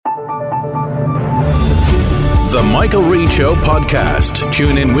The Michael Reade Show podcast.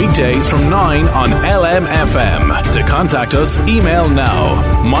 Tune in weekdays from 9 on LMFM. To contact us, email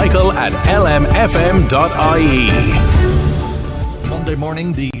now, michael@lmfm.ie. Monday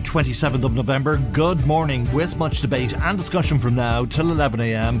morning, the 27th of November. Good morning, with much debate and discussion from now till 11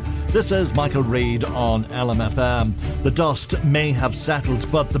 a.m. This is Michael Reade on LMFM. The dust may have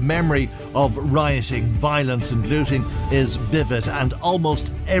settled, but the memory of rioting, violence and looting is vivid, and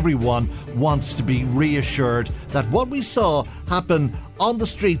almost everyone wants to be reassured that what we saw happen on the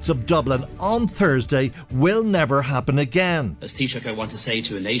streets of Dublin on Thursday will never happen again. As Taoiseach, I want to say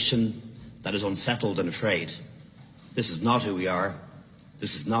to a nation that is unsettled and afraid, this is not who we are,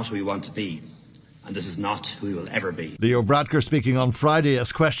 this is not who we want to be, and this is not who we will ever be. Leo Varadkar speaking on Friday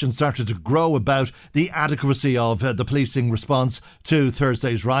as questions started to grow about the adequacy of the policing response to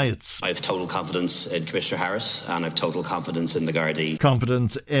Thursday's riots. I have total confidence in Commissioner Harris, and I have total confidence in the Gardaí.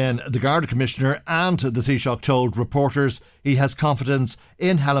 Confidence in the Garda Commissioner, and the Taoiseach told reporters he has confidence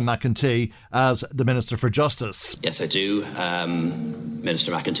in Helen McEntee as the Minister for Justice. Yes, I do.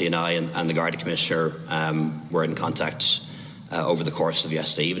 Minister McEntee and I and the Garda Commissioner were in contact over the course of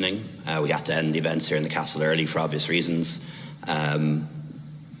yesterday evening. We had to end the events here in the castle early for obvious reasons.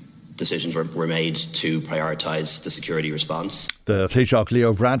 Decisions were made to prioritise the security response. The Taoiseach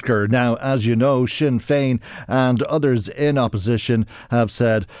Leo Varadkar. Now, as you know, Sinn Féin and others in opposition have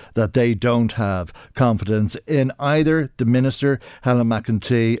said that they don't have confidence in either the Minister, Helen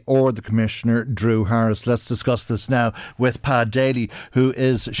McEntee, or the Commissioner, Drew Harris. Let's discuss this now with Pat Daly, who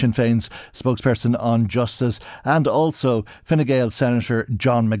is Sinn Féin's spokesperson on justice, and also Fine Gael Senator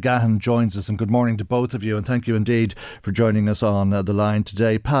John McGahon joins us. And good morning to both of you, and thank you indeed for joining us on the line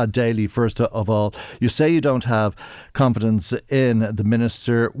today. Pat Daly, first of all, you say you don't have confidence in the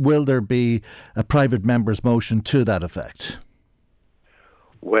Minister. Will there be a private member's motion to that effect?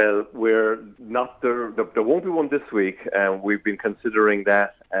 Well, we're not there won't be one this week. We've been considering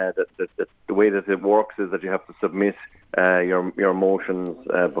that. The way that it works is that you have to submit your motions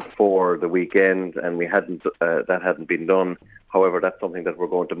before the weekend, and that hadn't been done. However, that's something that we're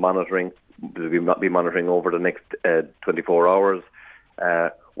going to be monitoring over the next 24 hours.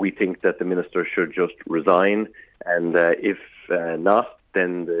 We think that the Minister should just resign, and if not,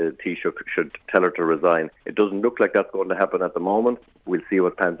 then the Taoiseach should tell her to resign. It doesn't look like that's going to happen at the moment. We'll see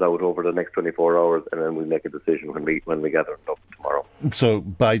what pans out over the next 24 hours, and then we'll make a decision when we gather it up tomorrow. So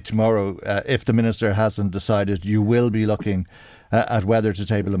by tomorrow, if the Minister hasn't decided, you will be looking at whether to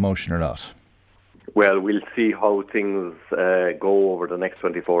table a motion or not? Well, we'll see how things go over the next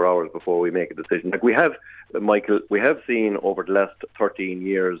 24 hours before we make a decision. Like we have, Michael, we have seen over the last 13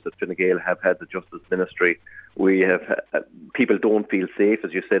 years that Fine Gael have had the Justice Ministry. We have people don't feel safe,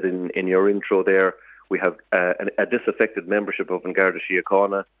 as you said in your intro there. We have a disaffected membership of An Garda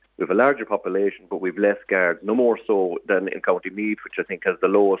Síochána. We have a larger population, but we've less guards, no more so than in County Meath, which I think has the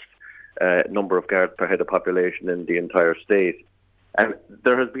lowest number of guards per head of population in the entire state. And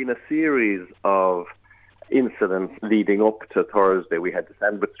there has been a series of incidents leading up to Thursday. We had the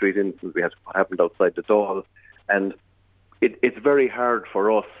Sandwich Street incident, we had what happened outside the Dáil, and it's very hard for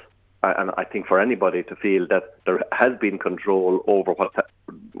us, and I think for anybody, to feel that there has been control over what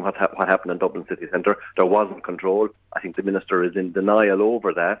happened in Dublin city centre. There wasn't control. I think the Minister is in denial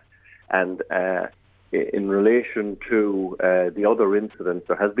over that. And in relation to the other incidents,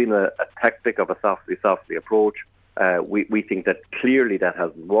 there has been a tactic of a softly approach. We think that clearly that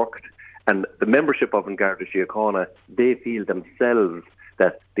hasn't worked. And the membership of An Garda Síochána, they feel themselves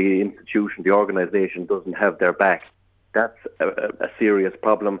that the institution, the organisation doesn't have their back. That's a serious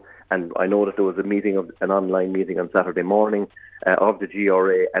problem. And I know that there was an online meeting on Saturday morning of the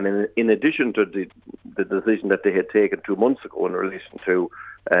GRA. And in addition to the decision that they had taken 2 months ago in relation to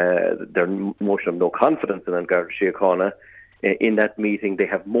their motion of no confidence in An Garda Síochána, in that meeting they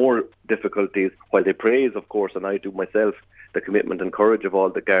have more difficulties, while they praise, of course, and I do myself, the commitment and courage of all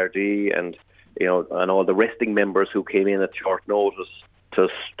the Gardaí and all the resting members who came in at short notice to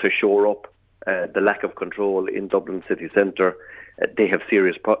shore up the lack of control in Dublin city centre. They have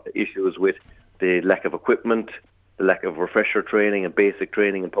serious issues with the lack of equipment, the lack of refresher training and basic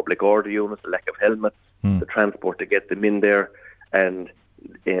training in public order units, the lack of helmets, the transport to get them in there, and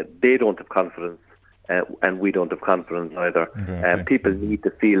they don't have confidence. And we don't have confidence either. Okay. People need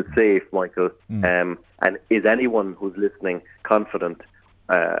to feel safe, Michael. And is anyone who's listening confident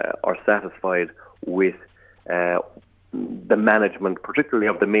or satisfied with the management, particularly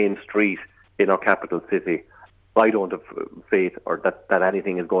of the main street in our capital city? I don't have faith or that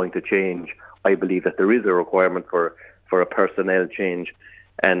anything is going to change. I believe that there is a requirement for a personnel change.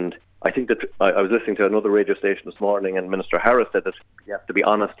 And I think that I was listening to another radio station this morning, and Minister Harris said that you have to be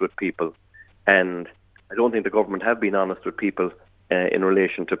honest with people, and I don't think the government have been honest with people in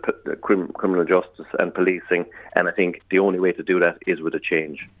relation to criminal justice and policing, and I think the only way to do that is with a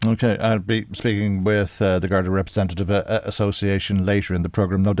change. Okay, I'll be speaking with the Garda Representative Association later in the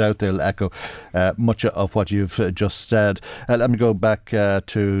programme. No doubt they'll echo much of what you've just said. Let me go back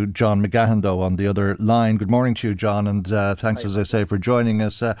to John McGahan, though, on the other line. Good morning to you, John, and thanks, as I say, for joining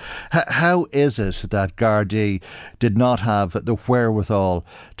us. How is it that Gardaí did not have the wherewithal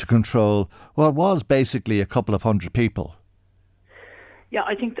to control what was basically a couple of hundred people? Yeah,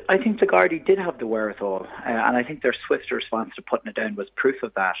 I think the Gardaí did have the wherewithal, and I think their swift response to putting it down was proof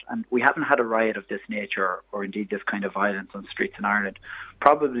of that. And we haven't had a riot of this nature, or indeed this kind of violence on streets in Ireland,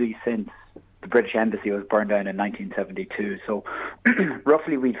 probably since the British Embassy was burned down in 1972. So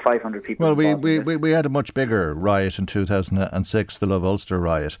roughly we'd 500 people. Well, we had a much bigger riot in 2006, the Love Ulster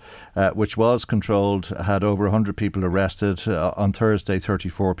riot, which was controlled, had over 100 people arrested. On Thursday,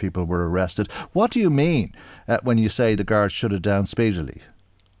 34 people were arrested. What do you mean when you say the guards shut it down speedily?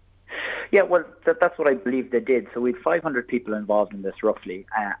 Yeah, well, that's what I believe they did. So we had 500 people involved in this roughly,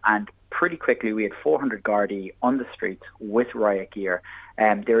 and pretty quickly we had 400 Gardaí on the streets with riot gear.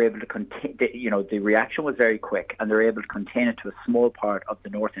 They were able to contain, the reaction was very quick, and they were able to contain it to a small part of the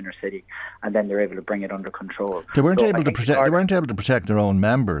north inner city, and then they were able to bring it under control. They weren't able to protect. They weren't able to protect their own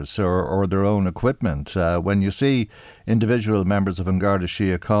members or their own equipment. When you see individual members of An Garda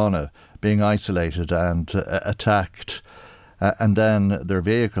Síochána being isolated and attacked, and then their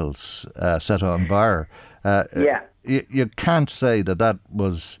vehicles set on fire, you can't say that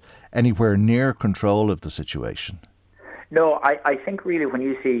was anywhere near control of the situation. No, I think really when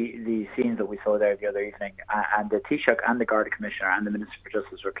you see the scenes that we saw there the other evening, and the Taoiseach and the Garda Commissioner and the Minister for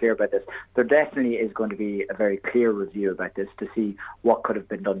Justice were clear about this, there definitely is going to be a very clear review about this to see what could have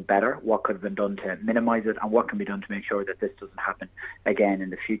been done better, what could have been done to minimise it, and what can be done to make sure that this doesn't happen again in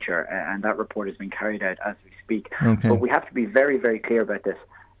the future. And that report has been carried out as we speak. Okay. But we have to be very, very clear about this.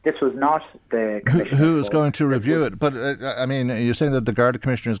 This was not the Commissioner. Who is going to review it? But, I mean, you're saying that the Garda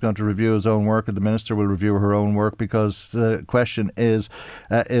Commissioner is going to review his own work and the Minister will review her own work, because the question is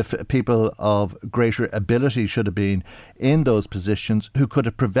if people of greater ability should have been in those positions, who could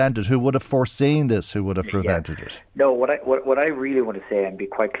have prevented, who would have foreseen this, who would have prevented it? No, what I really want to say, and be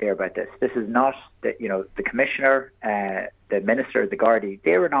quite clear about this, this is not the Commissioner, the Minister, the Gardaí,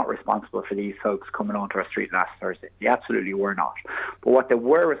 they were not responsible for these folks coming onto our street last Thursday. They absolutely were not. But what they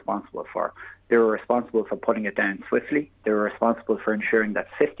were responsible for, they were responsible for putting it down swiftly. They were responsible for ensuring that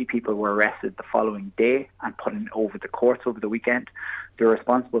 50 people were arrested the following day and put over the courts over the weekend. They were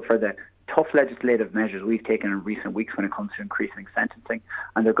responsible for the tough legislative measures we've taken in recent weeks when it comes to increasing sentencing,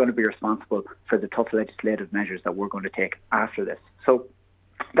 and they're going to be responsible for the tough legislative measures that we're going to take after this. So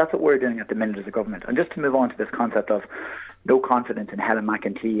that's what we're doing at the minute as a government. And just to move on to this concept of no confidence in Helen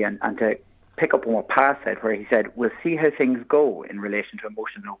McEntee, and to pick up on what Pa said, where he said, we'll see how things go in relation to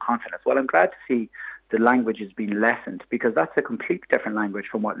emotional no confidence. Well, I'm glad to see the language has been lessened, because that's a completely different language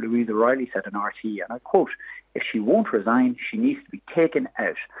from what Louise O'Reilly said in RT. And I quote, if she won't resign, she needs to be taken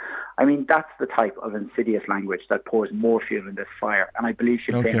out. I mean, that's the type of insidious language that pours more fuel in this fire. And I believe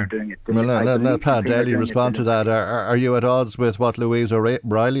Sinn Féin are doing it. Well, let Pa Daly respond to that. Are you at odds with what Louise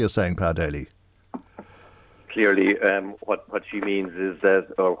O'Reilly is saying, Pa Daly? Clearly, what she means is that,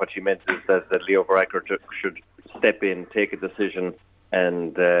 or what she meant is that Leo Varadkar should step in, take a decision,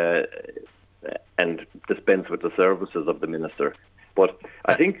 and dispense with the services of the minister. But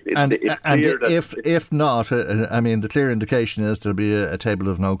I think it's clear that if not, I mean, the clear indication is there'll be a table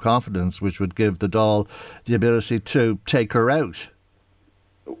of no confidence, which would give the Dáil the ability to take her out.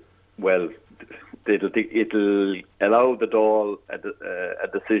 Well, it'll allow the Dáil a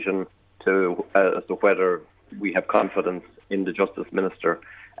decision as to whether we have confidence in the Justice Minister,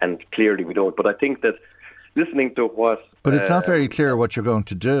 and clearly we don't. But I think that listening to what... But it's not very clear what you're going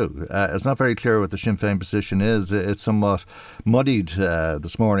to do. It's not very clear what the Sinn Féin position is. It's somewhat muddied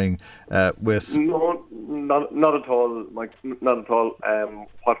this morning with... No, not at all, Mike. Not at all.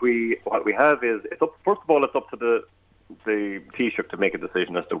 What we have is, first of all, it's up to the Taoiseach to make a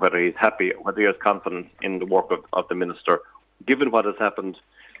decision as to whether he's happy, whether he has confidence in the work of the Minister, given what has happened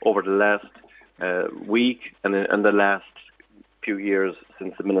over the last week and the last few years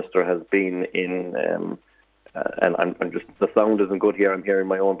since the Minister has been in... and I'm just, the sound isn't good here. I'm hearing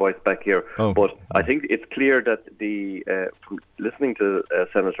my own voice back here. Oh. But I think it's clear that from listening to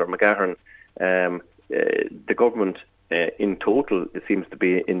Senator McGahern, the government in total, it seems to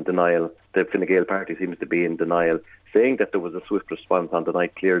be in denial. The Fine Gael party seems to be in denial. Saying that there was a swift response on the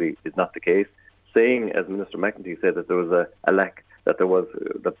night clearly is not the case. Saying, as Minister McEntee said, that there was a lack that there was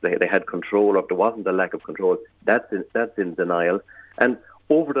that they had control of. There wasn't a lack of control. That's in denial. And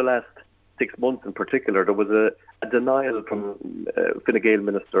over the last 6 months in particular, there was a denial from Fine Gael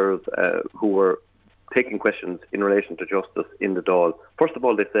ministers who were taking questions in relation to justice in the Dáil. First of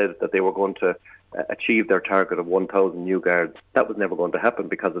all, they said that they were going to achieve their target of 1,000 new guards. That was never going to happen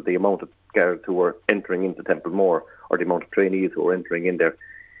because of the amount of guards who were entering into Templemore, or the amount of trainees who were entering in there.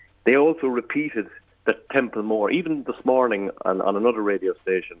 They also repeated that Templemore, even this morning on another radio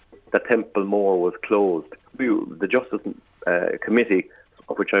station, that Templemore was closed. The Justice Committee,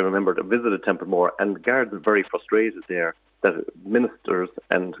 of which I remember, visited Templemore, and guards were very frustrated there that ministers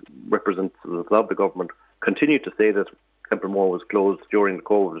and representatives of the government continued to say that Templemore was closed during the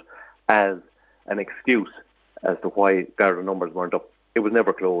COVID as an excuse as to why guard numbers weren't up. It was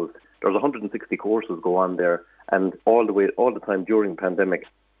never closed. There was 160 courses go on there, and all the time during the pandemic,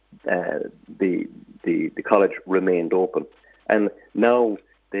 the college remained open. And now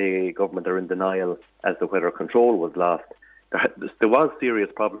the government are in denial as to whether control was lost. There was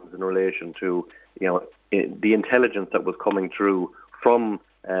serious problems in relation to, the intelligence that was coming through from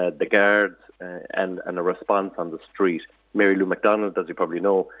the guards and a response on the street. Mary Lou MacDonald, as you probably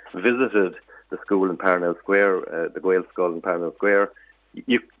know, visited the school in Parnell Square, the Gael School in Parnell Square.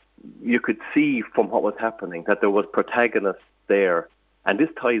 You could see from what was happening that there was protagonists there. And this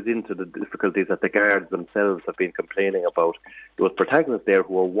ties into the difficulties that the guards themselves have been complaining about. There was protagonists there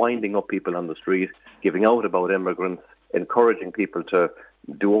who were winding up people on the street, giving out about immigrants, encouraging people to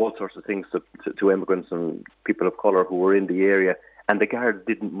do all sorts of things to immigrants and people of colour who were in the area, and the guards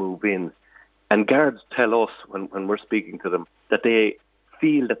didn't move in. And guards tell us, when we're speaking to them, that they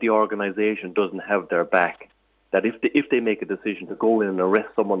feel that the organisation doesn't have their back, that if they make a decision to go in and arrest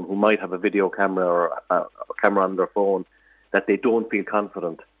someone who might have a video camera or a camera on their phone, that they don't feel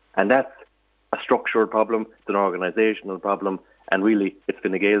confident. And that's a structural problem, it's an organisational problem, and really it's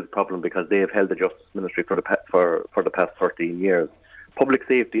Fine Gael's problem because they have held the Justice Ministry for the past 13 years. Public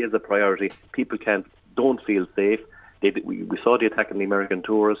safety is a priority. People don't feel safe. We saw the attack on the American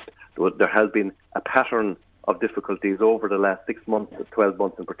tourist. There has been a pattern of difficulties over the last 6 months, 12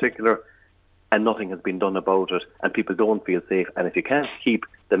 months in particular, and nothing has been done about it, and people don't feel safe. And if you can't keep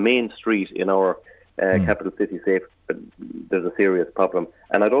the main street in our capital city safe, there's a serious problem.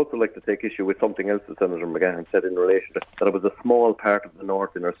 And I'd also like to take issue with something else that Senator McGahan said in relation to that it was a small part of the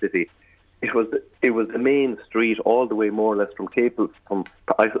north inner city. It was the main street all the way more or less from Capel.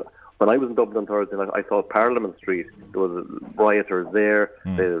 When I was in Dublin Thursday night, I saw Parliament Street. There was rioters there.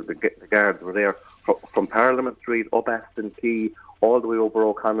 The guards were there. From Parliament Street up Aston Quay, all the way over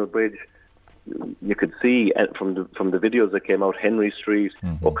O'Connell Bridge. You could see from the videos that came out, Henry Street,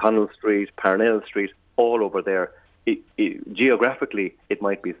 O'Connell Street, Parnell Street, all over there. Geographically, it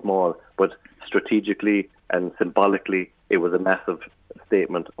might be small, but strategically and symbolically, it was a massive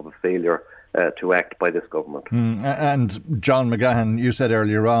statement of a failure to act by this government. And John McGahan, you said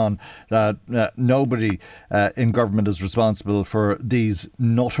earlier on that nobody in government is responsible for these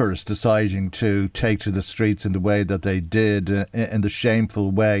nutters deciding to take to the streets in the way that they did, in the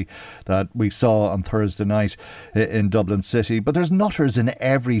shameful way that we saw on Thursday night in Dublin City. But there's nutters in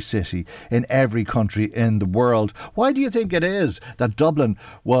every city, in every country in the world. Why do you think it is that Dublin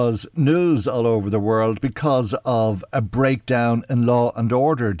was news all over the world because of a breakdown in law and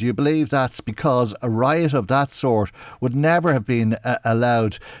order? Do you believe that's because a riot of that sort would never have been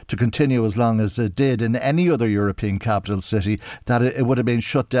allowed to continue as long as it did in any other European capital city, that it would have been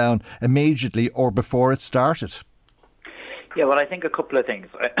shut down immediately or before it started? Yeah, well, I think a couple of things.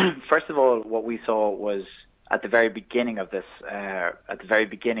 First of all, what we saw was at the very beginning of this, at the very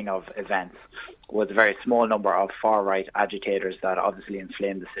beginning of events, was a very small number of far-right agitators that obviously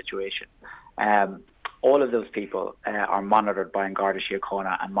inflamed the situation. All of those people are monitored by An Garda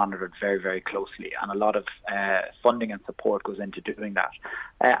Síochána and monitored very, very closely. And a lot of funding and support goes into doing that.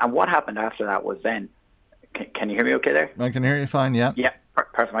 And what happened after that was then... Can you hear me okay there? I can hear you fine, yeah. Yeah,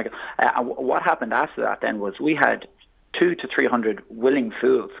 perfect, Michael. What happened after that then was we had 200 to 300 willing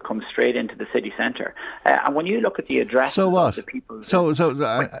fools come straight into the city centre. And when you look at the addresses of the people...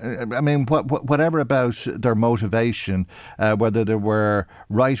 I mean, whatever about their motivation, whether they were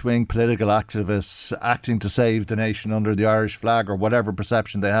right-wing political activists acting to save the nation under the Irish flag or whatever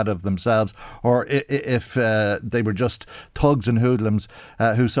perception they had of themselves, or if they were just thugs and hoodlums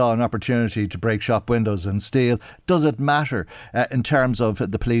who saw an opportunity to break shop windows and steal, does it matter in terms of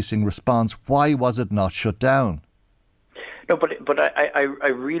the policing response? Why was it not shut down? No, but I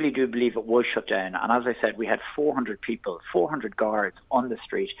really do believe it was shut down. And as I said, we had 400 people, 400 guards on the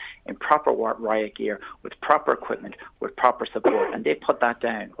street in proper riot gear, with proper equipment, with proper support, and they put that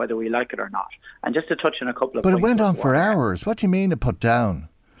down, whether we like it or not. And just to touch on a couple of points. But it went on for hours. What do you mean it put down?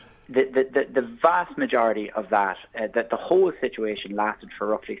 The vast majority of that the whole situation lasted for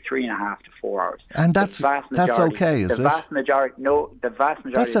roughly 3.5 to 4 hours. And that's okay, is it? The vast majority.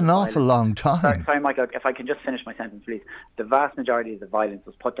 That's an awful long time. Sorry, Michael. If I can just finish my sentence, please. The vast majority of the violence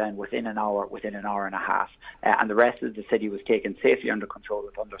was put down within an hour and a half, and the rest of the city was taken safely under control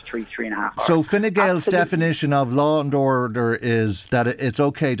with under 3.5 hours. So Fine Gael's definition of law and order is that it's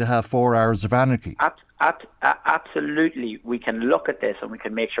okay to have 4 hours of anarchy. Absolutely, we can look at this and we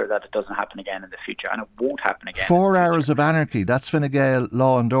can make sure that it doesn't happen again in the future, and it won't happen again. 4 hours of anarchy, that's Fine Gael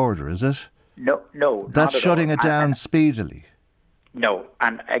law and order, is it? No. That's shutting it down speedily. No,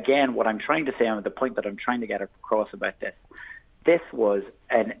 and again, what I'm trying to say, and the point that I'm trying to get across about this was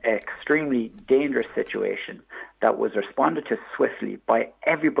an extremely dangerous situation that was responded to swiftly by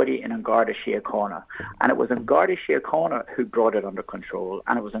everybody in Garda Síochána. And it was Garda Síochána who brought it under control,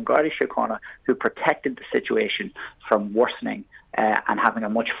 and it was Garda Síochána who protected the situation from worsening and having a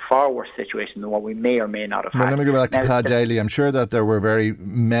much far worse situation than what we may or may not have had. Let me go back to Pat Daly. I'm sure that there were very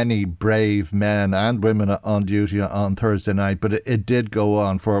many brave men and women on duty on Thursday night, but it did go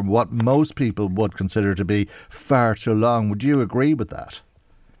on for what most people would consider to be far too long. Would you agree with that?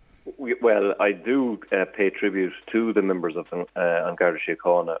 Well, I do pay tribute to the members of Garda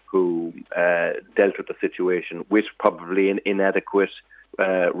Síochána who dealt with the situation with probably inadequate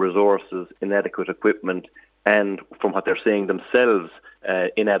resources, inadequate equipment, and from what they're saying themselves,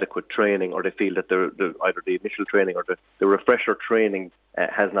 inadequate training, or they feel that either the initial training or the refresher training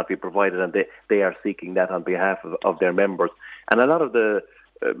has not been provided, and they are seeking that on behalf of their members. And a lot of the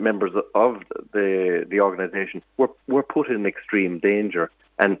members of the organisation were put in extreme danger,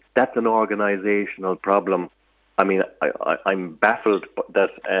 and that's an organisational problem. I mean, I'm baffled that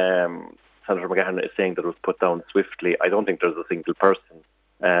Senator McGahern is saying that it was put down swiftly. I don't think there's a single person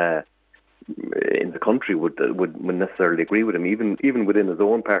in the country would necessarily agree with him, even within his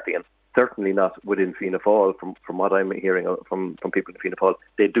own party, and certainly not within Fianna Fáil. From what I'm hearing from people in Fianna Fáil,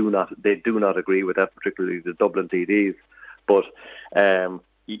 they do not agree with that, particularly the Dublin TDs. But I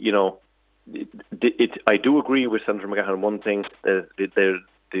do agree with Senator McGahern on one thing: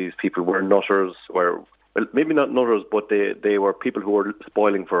 these people were nutters, well, maybe not nutters, but they were people who were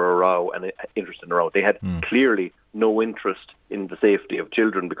spoiling for a row and interested in a row. They had clearly no interest in the safety of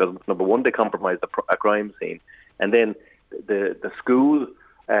children because, number one, they compromised a crime scene. And then the school,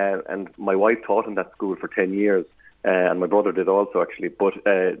 and my wife taught in that school for 10 years, and my brother did also, actually, but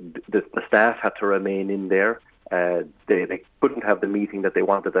the staff had to remain in there. They couldn't have the meeting that they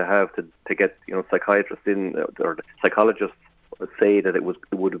wanted to have to get psychiatrists in, or psychologists say that it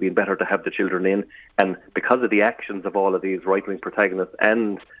would have been better to have the children in. And because of the actions of all of these right-wing protagonists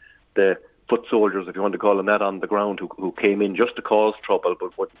and the foot soldiers, if you want to call them that, on the ground who came in just to cause trouble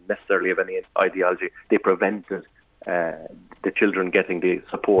but wouldn't necessarily have any ideology, they prevented the children getting the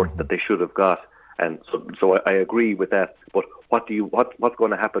support that they should have got. And so I agree with that. But what's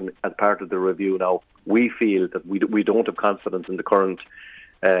going to happen as part of the review now? We feel that we don't have confidence in the current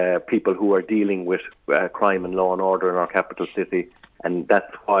people who are dealing with crime and law and order in our capital city, and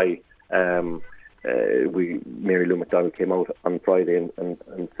that's why Mary Lou McDonald came out on Friday and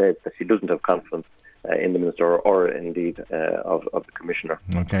said that she doesn't have confidence in the minister or indeed of the commissioner.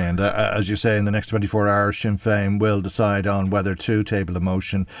 Okay, and as you say, in the next 24 hours, Sinn Féin will decide on whether to table a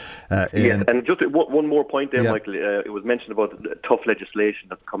motion. Yes, and just one more point there, Michael. It was mentioned about the tough legislation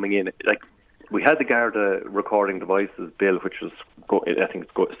that's coming in. Like, we had the Garda recording devices bill, which was, I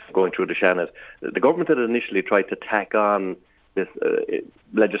think, going through the Shannon. The government had initially tried to tack on this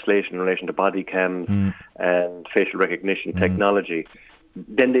legislation in relation to body cams and facial recognition technology.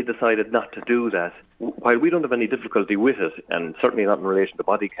 Then they decided not to do that. While we don't have any difficulty with it, and certainly not in relation to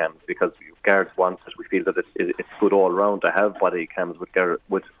body cams, because guards want it, we feel that it's good all round to have body cams with Garda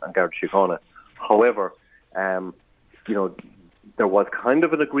Síochána. However, there was kind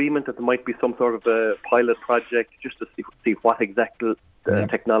of an agreement that there might be some sort of a pilot project just to see what exactly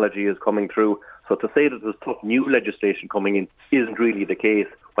technology is coming through. So to say that there's tough new legislation coming in isn't really the case.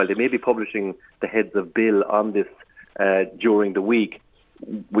 While they may be publishing the heads of bill on this during the week,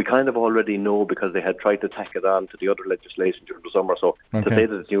 we kind of already know because they had tried to tack it on to the other legislation during the summer. So to say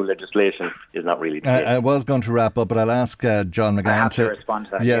that it's new legislation is not really the case. I was going to wrap up, but I'll ask John McGann I have to respond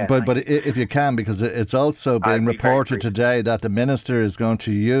to that. Yeah, but if you can, because it's also been reported today that the Minister is going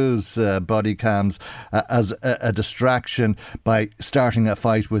to use body cams as a distraction by starting a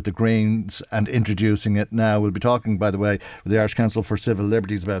fight with the Greens and introducing it now. We'll be talking, by the way, with the Irish Council for Civil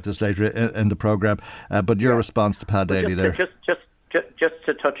Liberties about this later in the programme. But your response to Pat Daly there. Just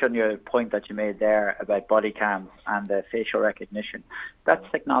to touch on your point that you made there about body cams and the facial recognition, that's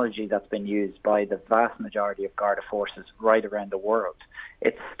technology that's been used by the vast majority of Garda forces right around the world.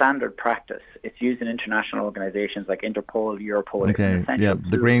 It's standard practice. It's used in international organisations like Interpol, Europol. Okay, yeah.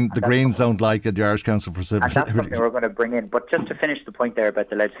 The Greens don't like it. The Irish Council for Civil Liberties. That's something we're going to bring in. But just to finish the point there about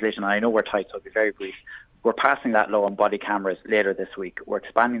the legislation, I know we're tight, so I'll be very brief. We're passing that law on body cameras later this week. We're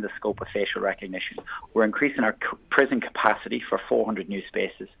expanding the scope of facial recognition. We're increasing our prison capacity for 400 new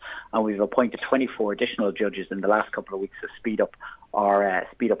spaces, and we've appointed 24 additional judges in the last couple of weeks to speed up our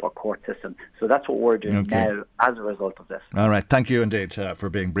court system. So that's what we're doing now as a result of this. All right, thank you indeed for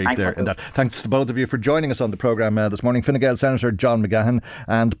being brief there. In that, thanks to both of you for joining us on the programme this morning. Fine Gael Senator John McGahon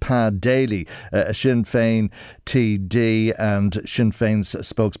and Pat Daly, Sinn Féin TD and Sinn Féin's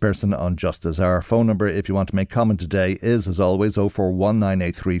spokesperson on justice. Our phone number, if you want to make comment today, is as always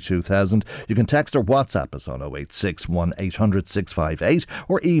 041983 2000. You can text or WhatsApp us on 086 1800 658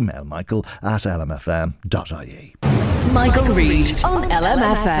 or email michael@lmfm.ie. Michael Reade on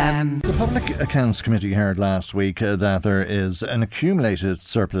LMFM. The Public Accounts Committee heard last week that there is an accumulated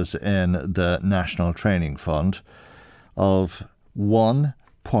surplus in the National Training Fund of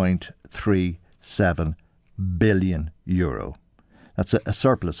 €1.37 billion. That's a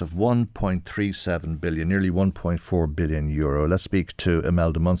surplus of 1.37 billion, nearly 1.4 billion euro. Let's speak to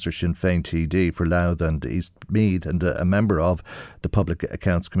Imelda Munster, Sinn Féin TD for Louth and East Meath and a member of the Public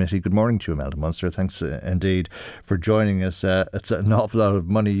Accounts Committee. Good morning to you, Imelda Munster. Thanks indeed for joining us. It's an awful lot of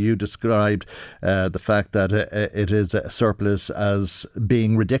money. You described the fact that it is a surplus as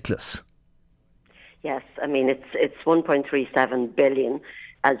being ridiculous. Yes, I mean it's 1.37 billion,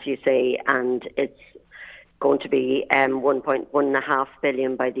 as you say, and it's going to be 1.5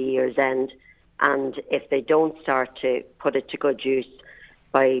 billion by the year's end. And if they don't start to put it to good use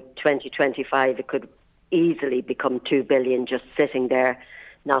by 2025, it could easily become 2 billion just sitting there,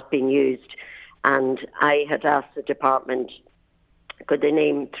 not being used. And I had asked the department, could they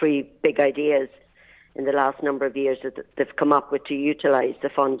name 3 big ideas in the last number of years that they've come up with to utilise the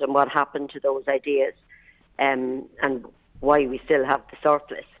fund, and what happened to those ideas, and why we still have the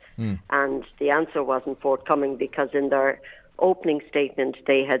surplus. And the answer wasn't forthcoming, because in their opening statement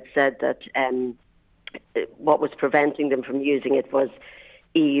they had said that what was preventing them from using it was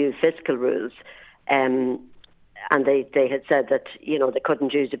EU fiscal rules, and they had said that they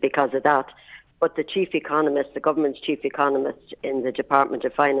couldn't use it because of that. But the chief economist, the government's chief economist in the Department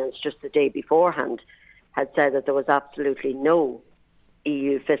of Finance, just the day beforehand, had said that there was absolutely no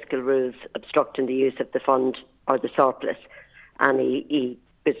EU fiscal rules obstructing the use of the fund or the surplus, and he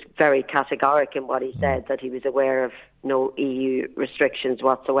was very categoric in what he said, that he was aware of no EU restrictions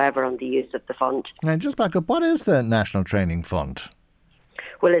whatsoever on the use of the fund. Now, just back up, what is the National Training Fund?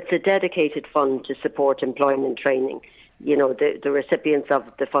 Well, it's a dedicated fund to support employment training. The recipients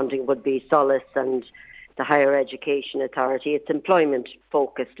of the funding would be Solace and the Higher Education Authority. It's employment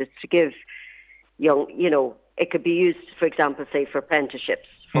focused. It's to give young, it could be used, for example, say for apprenticeships,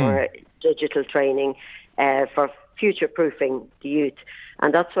 for digital training, for future-proofing the youth.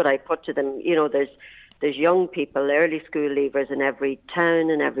 And that's what I put to them. There's young people, early school leavers in every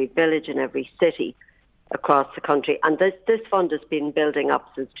town and every village and every city across the country. And this fund has been building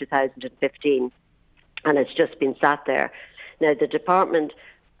up since 2015, and it's just been sat there. Now, the department,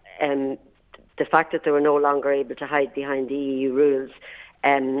 the fact that they were no longer able to hide behind the EU rules,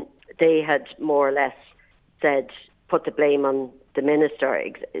 they had more or less said, put the blame on the minister,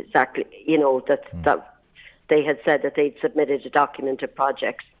 exactly, that they had said that they'd submitted a document of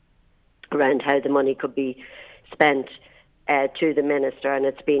projects around how the money could be spent to the minister, and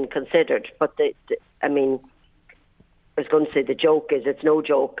it's been considered. But I was going to say the joke is it's no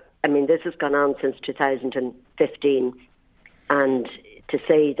joke. I mean, this has gone on since 2015, and to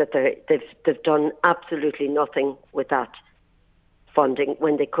say that they've done absolutely nothing with that funding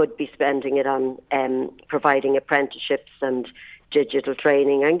when they could be spending it on providing apprenticeships and digital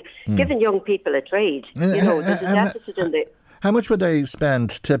training and giving young people a trade. There's a deficit in the... How much would they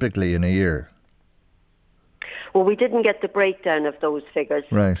spend typically in a year? Well, we didn't get the breakdown of those figures,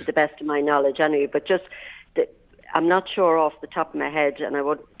 to the best of my knowledge anyway, but just, I'm not sure off the top of my head, and I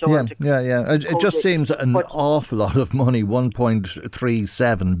don't want to... Yeah. It just seems an awful lot of money,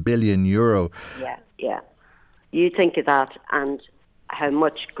 1.37 billion euro. Yeah. You think of that and how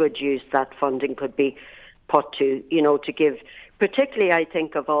much good use that funding could be put to, to give, particularly I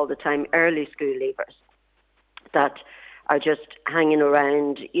think of all the time early school leavers that are just hanging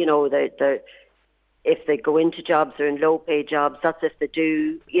around, if they go into jobs or in low-paid jobs, that's if they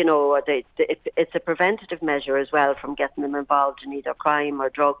do, it's a preventative measure as well from getting them involved in either crime or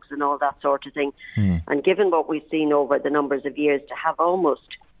drugs and all that sort of thing. And given what we've seen over the numbers of years, to have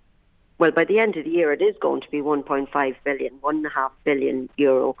almost, well, by the end of the year, it is going to be 1.5 billion, 1.5 billion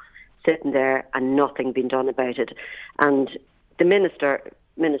euro sitting there and nothing being done about it. And the Minister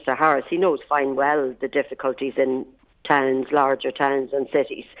Harris, he knows fine well the difficulties in towns, larger towns and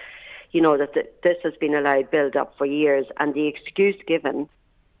cities. That this has been allowed build up for years, and the excuse given.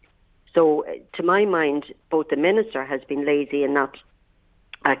 So, to my mind, both the Minister has been lazy in not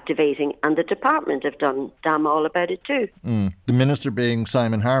activating, and the Department have done damn all about it too. The Minister being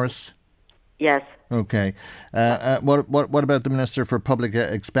Simon Harris? Yes. Okay. What about the Minister for Public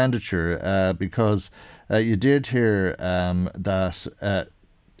Expenditure? Because you did hear that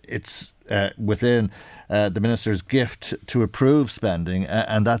it's within the Minister's gift to approve spending,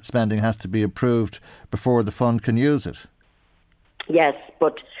 and that spending has to be approved before the fund can use it. Yes,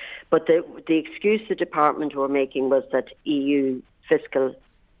 but the excuse the department were making was that EU fiscal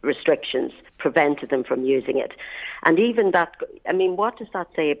restrictions prevented them from using it. And even that, what does that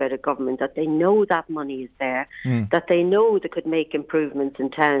say about a government? That they know that money is there, that they know they could make improvements in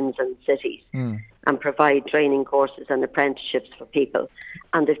towns and cities and provide training courses and apprenticeships for people,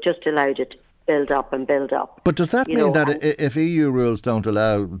 and they've just allowed it build up and build up. But does that mean that if EU rules don't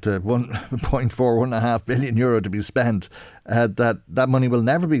allow the 1.5 billion euro to be spent, that money will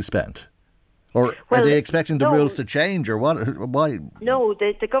never be spent? Or are they expecting the rules to change, or what? Why? No,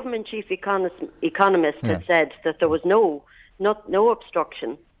 the government chief economist had said that there was no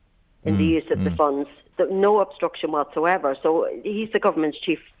obstruction in the use of the funds, no obstruction whatsoever. So he's the government's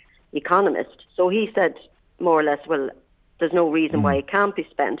chief economist. So he said more or less, well, there's no reason why it can't be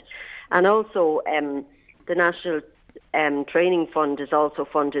spent. And also, the National Training Fund is also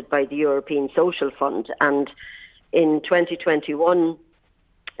funded by the European Social Fund, and in 2021.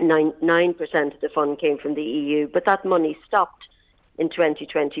 9% of the fund came from the EU, but that money stopped in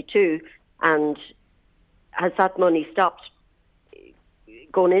 2022. And has that money stopped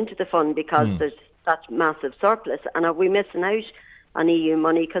going into the fund because there's that massive surplus? And are we missing out on EU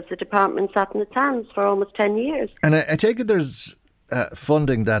money because the department sat in its hands for almost 10 years? And I take it there's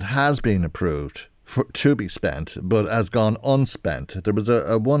funding that has been approved to be spent, but has gone unspent. There was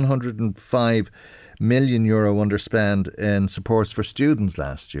a 105 million euro underspend in supports for students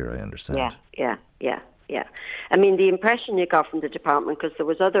last year, I understand. Yeah. The impression you got from the department, because there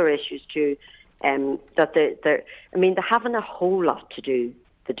was other issues too, that they're having a whole lot to do,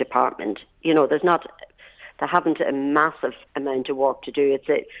 the department. They haven't a massive amount of work to do.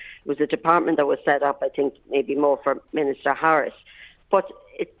 It was a department that was set up, I think, maybe more for Minister Harris. But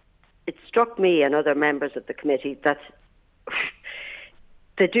it struck me and other members of the committee that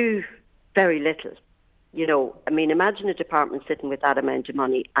they do very little. Imagine a department sitting with that amount of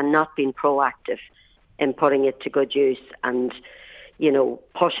money and not being proactive in putting it to good use and,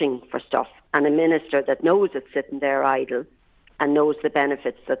 pushing for stuff. And a minister that knows it's sitting there idle and knows the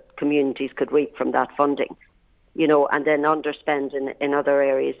benefits that communities could reap from that funding, and then underspend in other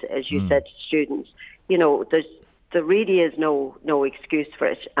areas, as you said, students. There really is no excuse for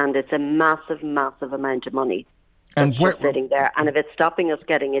it, and it's a massive, massive amount of money that's just sitting there. And if it's stopping us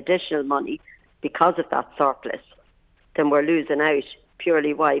getting additional money because of that surplus, then we're losing out.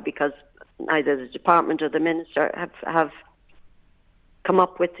 Purely why? Because neither the department or the minister have come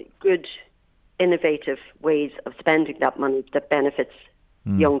up with good, innovative ways of spending that money that benefits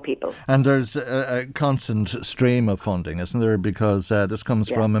young people. And there's a constant stream of funding, isn't there? Because this comes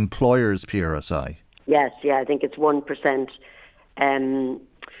from employers' PRSI. Yes, I think it's 1%. I'm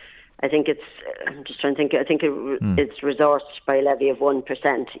just trying to think. I think it's resourced by a levy of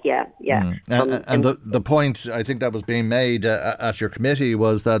 1%. Yeah. And the point I think that was being made at your committee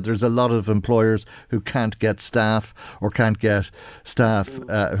was that there's a lot of employers who can't get staff or can't get staff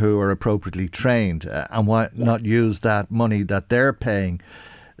who are appropriately trained, and why not use that money that they're paying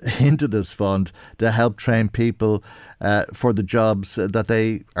into this fund to help train people for the jobs that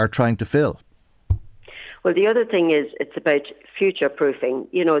they are trying to fill. Well, the other thing is it's about future-proofing.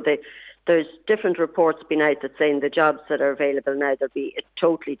 There's different reports been out that saying the jobs that are available now, there'll be a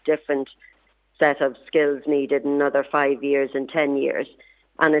totally different set of skills needed in another 5 years and 10 years.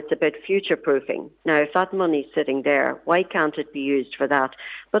 and it's about future-proofing. Now, if that money's sitting there, why can't it be used for that?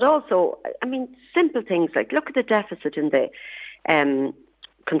 But also, I mean, simple things like look at the deficit in the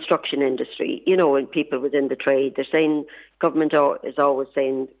construction industry, you know, and people within the trade. They're saying, government is always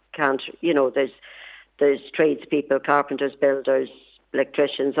saying can't, you know, there's tradespeople, carpenters, builders,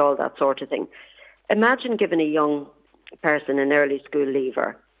 electricians, all that sort of thing. Imagine giving a young person, an early school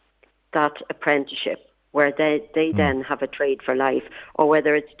leaver, that apprenticeship where they then have a trade for life, or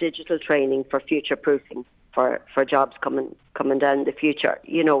whether it's digital training for future proofing for jobs coming down the future,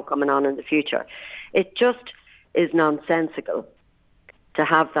 you know, coming on in the future. It just is nonsensical to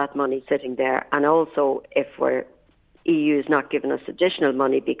have that money sitting there. And also, if EU's not giving us additional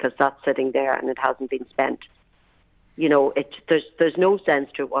money because that's sitting there and it hasn't been spent, you know, there's no sense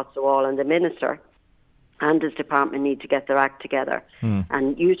to it whatsoever. And the Minister and his department need to get their act together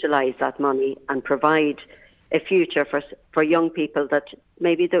and utilise that money and provide a future for young people that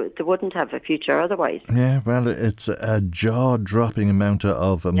maybe they wouldn't have a future otherwise. Yeah, well, it's a jaw-dropping amount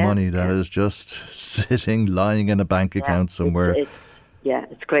of money that is just sitting, lying in a bank account somewhere.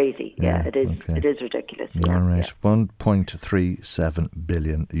 It's crazy. Yeah, it is. Okay. It is ridiculous. All right, €1.37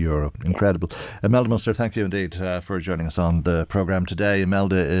 billion. Incredible. Imelda Munster, thank you indeed for joining us on the programme today.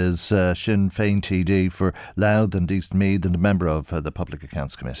 Imelda is Sinn Féin TD for Louth and East Meath and a member of the Public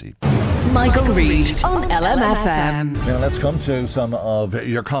Accounts Committee. Michael Reade on LMFM. Now let's come to some of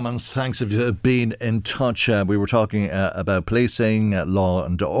your comments. Thanks if you've been in touch. We were talking about policing, law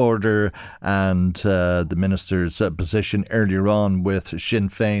and order, and the Minister's position earlier on with Sinn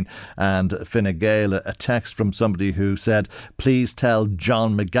Féin and Fine Gael. A text from somebody who said, please tell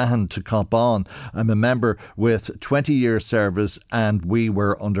John McGahon to cop on. I'm a member with 20 years service and we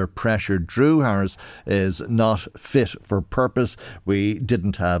were under pressure. Drew Harris is not fit for purpose. We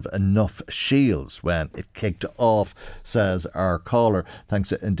didn't have enough shields when it kicked off, says our caller.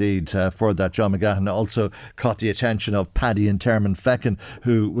 Thanks indeed for that. John McGahon also caught the attention of Paddy in Termonfeckin,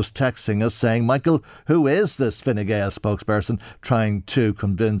 who was texting us saying, Michael, who is this Fine Gael spokesperson trying to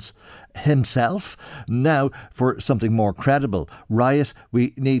convince himself? Now for something more credible. Riot,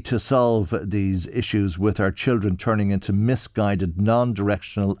 we need to solve these issues with our children turning into misguided,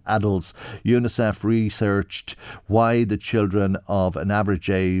 non-directional adults. UNICEF researched why the children of an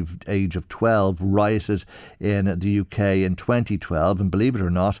average age of 12 rioted in the UK in 2012, and believe it or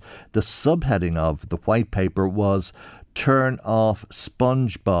not, the subheading of the white paper was turn off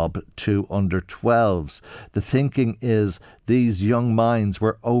SpongeBob to under 12s. The thinking is these young minds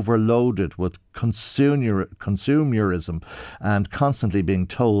were overloaded with consumerism and constantly being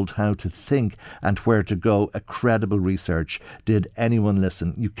told how to think and where to go. A credible research. Did anyone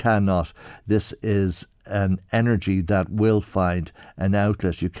listen? You cannot. This is an energy that will find an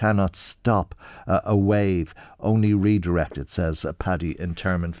outlet. You cannot stop a wave, only redirect it, says Paddy in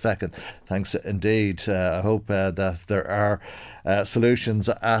Termonfeckin. Thanks indeed. I hope that there are solutions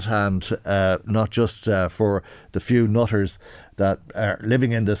at hand, not just for the few nutters that are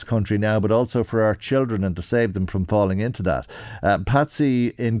living in this country now, but also for our children and to save them from falling into that. Patsy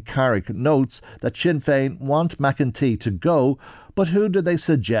in Carrick notes that Sinn Féin want McEntee to go, but who do they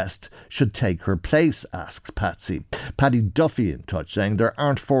suggest should take her place, asks Patsy. Paddy Duffy in touch saying there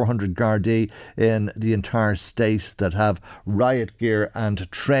aren't 400 Gardaí in the entire state that have riot gear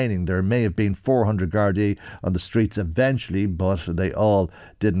and training. There may have been 400 Gardaí on the streets eventually, but they all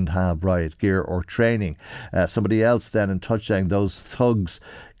didn't have riot gear or training. Somebody else then in touch saying those thugs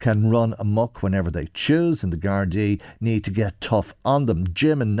can run amok whenever they choose and the Gardaí need to get tough on them.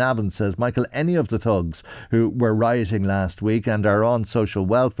 Jim in Navan says, Michael, any of the thugs who were rioting last week and are on social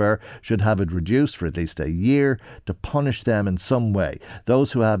welfare should have it reduced for at least a year to punish them in some way.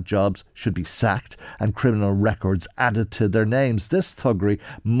 Those who have jobs should be sacked and criminal records added to their names. This thuggery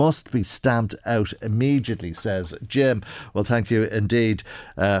must be stamped out immediately, says Jim. Well, thank you indeed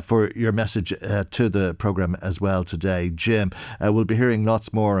for your message to the programme as well today, Jim. We'll be hearing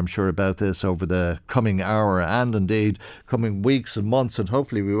lots more, I'm sure, about this over the coming hour and indeed coming weeks and months, and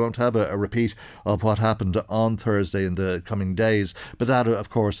hopefully we won't have a repeat of what happened on Thursday in the coming days. But that, of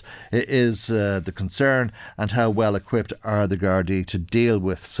course, is the concern, and how well equipped are the Gardaí to deal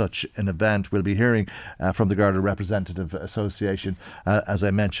with such an event. We'll be hearing from the Garda Representative Association, as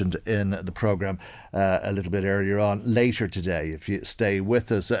I mentioned in the programme a little bit earlier on, later today, if you stay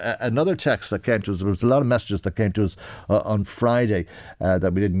with us. Another text that came to us, there was a lot of messages that came to us on Friday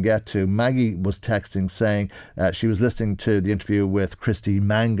that we didn't get to. Maggie was texting saying she was listening to the interview with Christy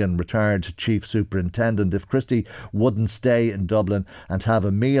Mangan, retired Chief Superintendent. If Christy wouldn't stay in Dublin and have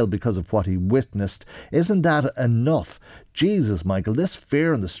a meal because of what he witnessed, isn't that enough Jesus, Michael, this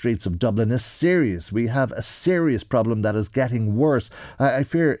fear on the streets of Dublin is serious. We have a serious problem that is getting worse. I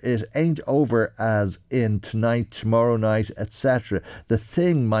fear it ain't over as in tonight, tomorrow night, etc. The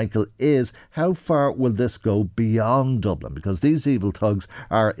thing, Michael, is how far will this go beyond Dublin? Because these evil thugs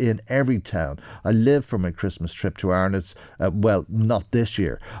are in every town. I live for my Christmas trip to Ireland. Well, not this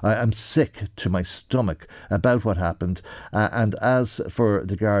year. I'm sick to my stomach about what happened. And as for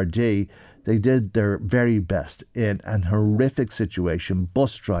the Gardaí, they did their very best in an horrific situation.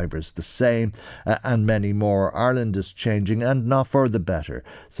 Bus drivers the same, and many more. Ireland is changing, and not for the better,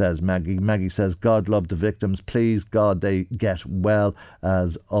 says Maggie. Maggie says, God love the victims. Please, God, they get well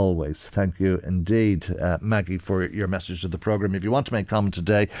as always. Thank you indeed, Maggie, for your message to the programme. If you want to make comment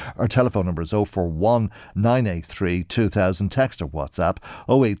today, our telephone number is 041 983 2000. Text or WhatsApp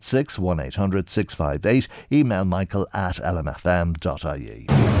 086 1800 658. Email michael@lmfm.ie.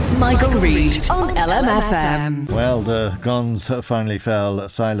 Michael Reade on LMFM. Well, the guns finally fell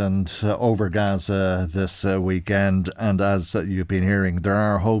silent over Gaza this weekend, and as you've been hearing, there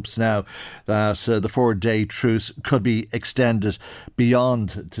are hopes now that the 4-day truce could be extended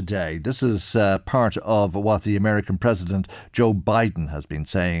beyond today. This is part of what the American President Joe Biden has been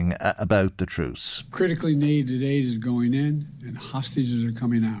saying about the truce. Critically needed aid is going in and hostages are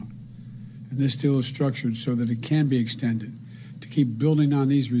coming out. And this deal is structured so that it can be extended, to keep building on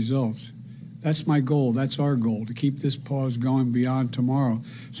these results. That's my goal. That's our goal, to keep this pause going beyond tomorrow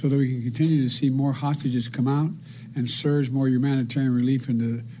so that we can continue to see more hostages come out and surge more humanitarian relief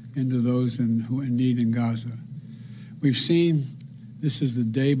into those who in need in Gaza. We've seen this is the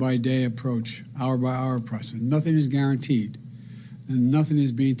day-by-day approach, hour-by-hour process. Nothing is guaranteed, and nothing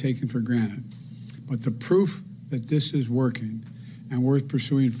is being taken for granted. But the proof that this is working and worth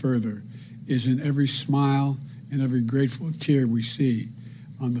pursuing further is in every smile and every grateful tear we see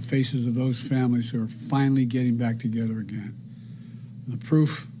on the faces of those families who are finally getting back together again. The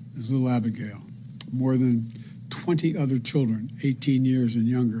proof is little Abigail. More than 20 other children, 18 years and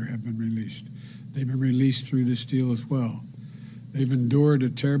younger, have been released. They've been released through this deal as well. They've endured a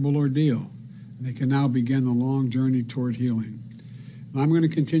terrible ordeal, and they can now begin the long journey toward healing. And I'm going to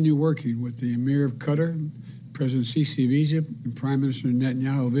continue working with the Emir of Qatar, President Sisi of Egypt, and Prime Minister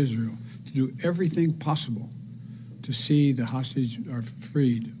Netanyahu of Israel to do everything possible to see the hostages are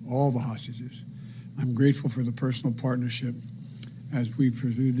freed, all the hostages. I'm grateful for the personal partnership as we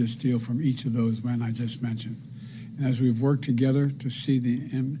pursue this deal from each of those men I just mentioned. And as we've worked together to see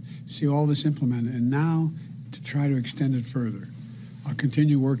all this implemented, and now to try to extend it further. I'll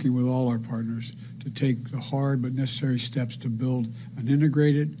continue working with all our partners to take the hard but necessary steps to build an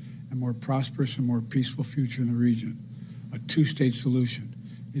integrated and more prosperous and more peaceful future in the region. A two-state solution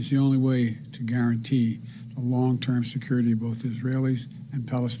is the only way to guarantee the long-term security of both Israelis and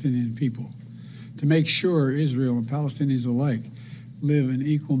Palestinian people. To make sure Israel and Palestinians alike live in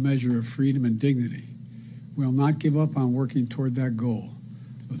equal measure of freedom and dignity. We'll not give up on working toward that goal.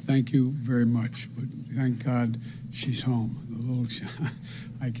 So thank you very much. But thank God she's home.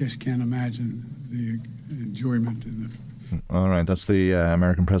 I guess can't imagine the enjoyment in the. All right, that's the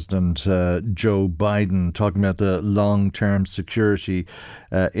American President Joe Biden talking about the long-term security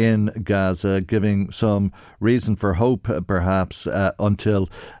in Gaza, giving some reason for hope, perhaps, until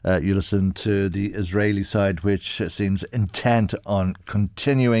you listen to the Israeli side, which seems intent on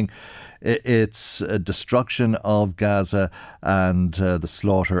continuing its destruction of Gaza and the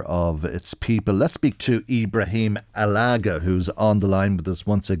slaughter of its people. Let's speak to Ibrahim Alaga, who's on the line with us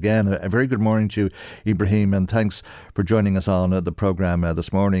once again. A very good morning to you, Ibrahim, and thanks for joining us on the programme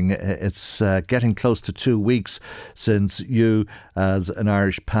this morning. It's getting close to 2 weeks since you, as an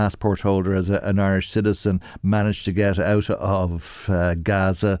Irish passport holder, as an Irish citizen, managed to get out of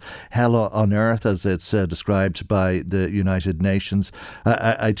Gaza. Hell on earth, as it's described by the United Nations.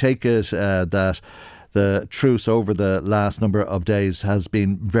 I take it that the truce over the last number of days has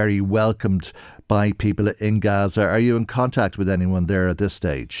been very welcomed by people in Gaza. Are you in contact with anyone there at this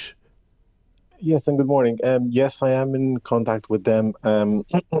stage? Yes, and good morning. Yes, I am in contact with them.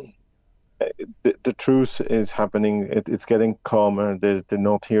 The truce is happening. It's getting calmer. They're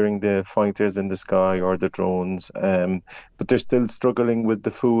not hearing the fighters in the sky or the drones, but they're still struggling with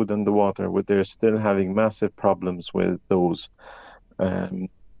the food and the water. They're still having massive problems with those.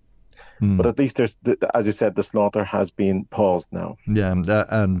 But at least there's, as you said, the slaughter has been paused now. Yeah, and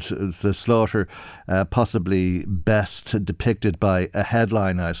the slaughter possibly best depicted by a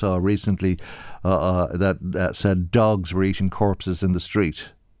headline I saw recently that said dogs were eating corpses in the street.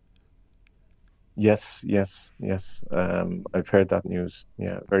 Yes. I've heard that news.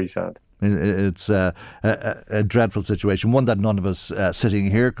 Yeah, very sad. It's a dreadful situation, one that none of us sitting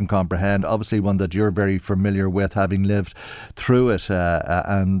here can comprehend, obviously one that you're very familiar with, having lived through it,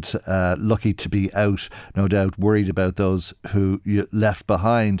 and lucky to be out, no doubt, worried about those who you left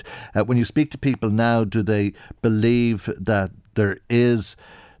behind. When you speak to people now, do they believe that there is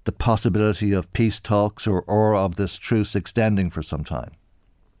the possibility of peace talks or of this truce extending for some time?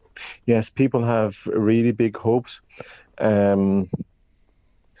 Yes, people have really big hopes.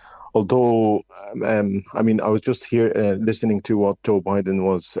 Although, I was just here listening to what Joe Biden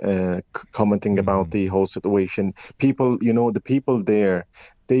was commenting about the whole situation. People, the people there,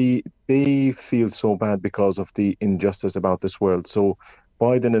 they feel so bad because of the injustice about this world. So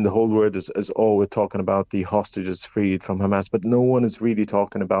Biden and the whole world is always talking about the hostages freed from Hamas, but no one is really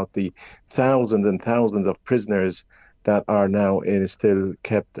talking about the thousands and thousands of prisoners that are now still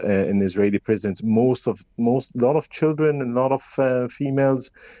kept in Israeli prisons. A lot of children, a lot of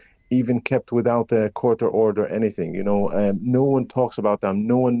females, even kept without a court or order, anything. No one talks about them.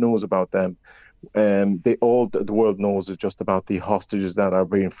 No one knows about them. The world knows is just about the hostages that are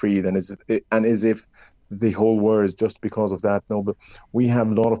being freed, and as if the whole world is just because of that. No, but we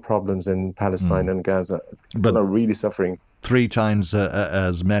have a lot of problems in Palestine and Gaza. People are really suffering. 3 times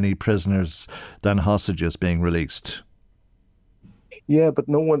as many prisoners than hostages being released. Yeah, but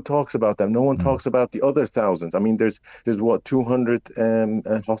no one talks about them. No one talks about the other thousands. I mean, there's 200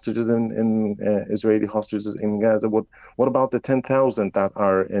 hostages in Israeli hostages in Gaza. What about the 10,000 that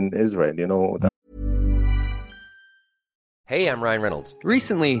are in Israel? Hey, I'm Ryan Reynolds.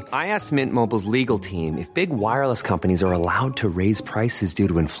 Recently, I asked Mint Mobile's legal team if big wireless companies are allowed to raise prices due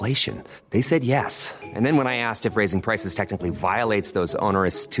to inflation. They said yes. And then when I asked if raising prices technically violates those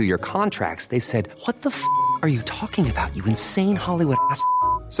onerous 2-year contracts, they said, "What the f*** are you talking about, you insane Hollywood ass?"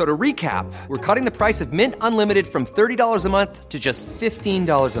 So to recap, we're cutting the price of Mint Unlimited from $30 a month to just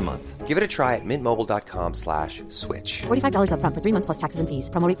 $15 a month. Give it a try at mintmobile.com/switch. $45 up front for 3 months plus taxes and fees.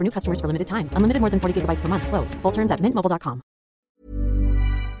 Promo rate for new customers for limited time. Unlimited more than 40 gigabytes per month. Slows full terms at mintmobile.com.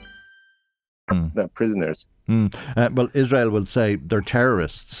 Prisoners. Well, Israel will say they're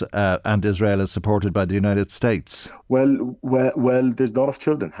terrorists, and Israel is supported by the United States. Well, there's a lot of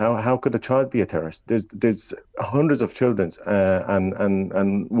children. How could a child be a terrorist? There's hundreds of children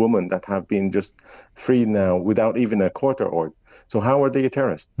and women that have been just freed now without even a court order. So how are they a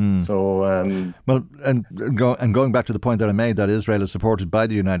terrorist? So going back to the point that I made, that Israel is supported by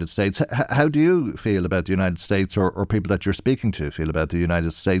the United States, how do you feel about the United States, or people that you're speaking to feel about the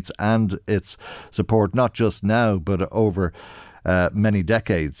United States and its support, not just now but over many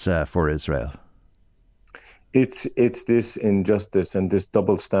decades for Israel? It's this injustice and this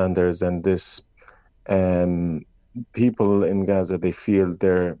double standards and this people in Gaza, they feel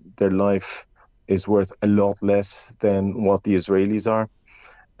their life is worth a lot less than what the Israelis are.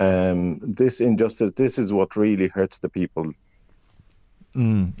 This injustice, this is what really hurts the people.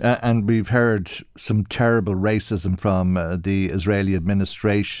 And we've heard some terrible racism from the Israeli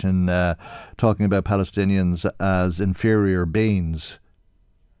administration, talking about Palestinians as inferior beings.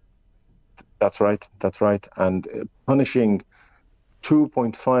 That's right. And punishing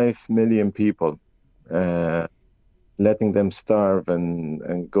 2.5 million people, letting them starve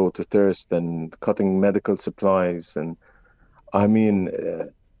and go to thirst, and cutting medical supplies. And I mean,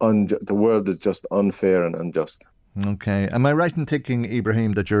 the world is just unfair and unjust. Okay. Am I right in thinking,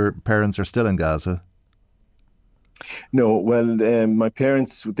 Ibrahim, that your parents are still in Gaza? No, well, my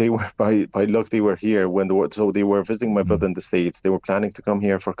parents, they were by luck, they were here when the war. So they were visiting my brother in the States. They were planning to come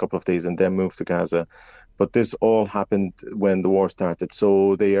here for a couple of days and then move to Gaza. But this all happened when the war started.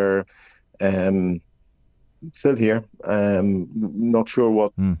 So they are still here. Not sure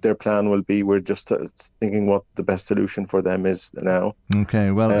what their plan will be. We're just thinking what the best solution for them is now.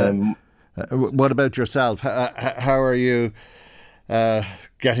 Okay, well, what about yourself? How are you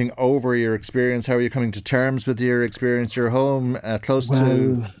getting over your experience? How are you coming to terms with your experience? You're home close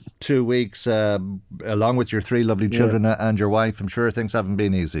to 2 weeks, along with your 3 lovely children and your wife. I'm sure things haven't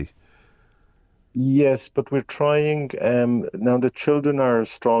been easy. Yes, but we're trying. Now the children are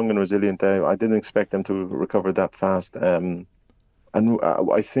strong and resilient. I didn't expect them to recover that fast. And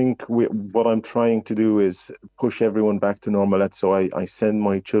I think what I'm trying to do is push everyone back to normal. So I sent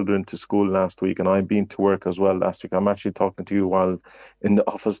my children to school last week, and I've been to work as well last week. I'm actually talking to you while in the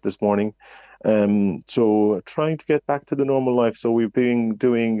office this morning. So trying to get back to the normal life. So we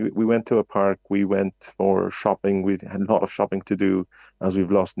went to a park, we went for shopping. We had a lot of shopping to do as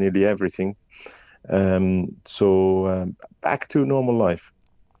we've lost nearly everything. So back to normal life.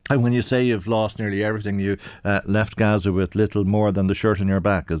 And when you say you've lost nearly everything, you left Gaza with little more than the shirt on your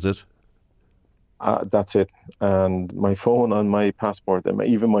back, is it? That's it. And my phone and my passport, and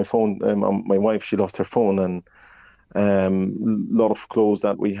even my phone, my wife, she lost her phone, and a lot of clothes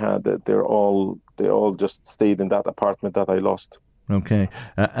that we had, they all just stayed in that apartment that I lost. Okay.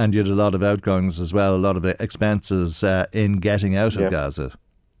 And you had a lot of outgoings as well, a lot of expenses in getting out of Gaza.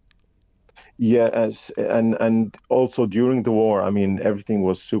 Yeah, and also during the war, I mean, everything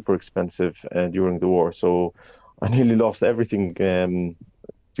was super expensive during the war. So I nearly lost everything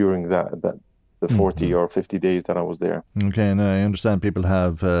during the 40 or 50 days that I was there. Okay, and I understand people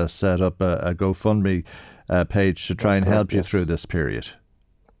have set up a GoFundMe page to try and help you through this period.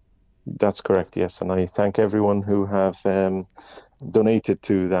 That's correct, yes. And I thank everyone who have donated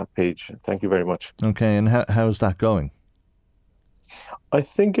to that page. Thank you very much. Okay, and how's that going? I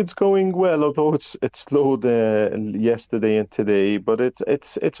think it's going well, although it slowed yesterday and today, but it's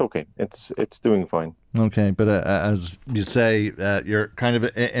okay. It's doing fine. Okay, but as you say, you're kind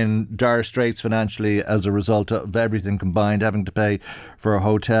of in dire straits financially as a result of everything combined, having to pay for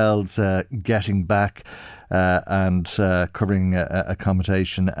hotels, getting back and covering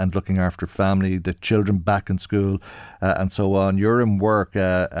accommodation and looking after family, the children back in school and so on. You're in work,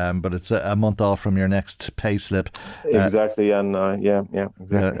 but it's a month off from your next pay slip. Exactly, and exactly.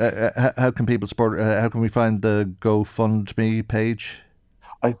 How can people support? How can we find the GoFundMe page?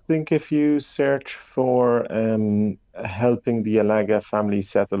 I think if you search for helping the Alaga family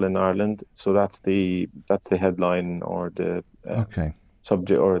settle in Ireland, so that's the headline or the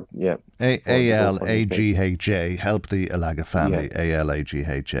subject, or ALAGHA, help the Alaga family.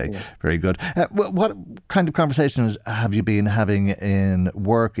 ALAGHA. Very good. What kind of conversations have you been having in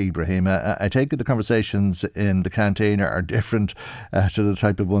work, Ibrahim? I take it the conversations in the canteen are different to the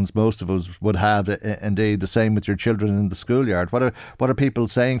type of ones most of us would have. Indeed, the same with your children in the schoolyard. What are people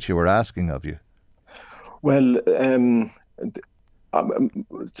saying to you or asking of you? Well,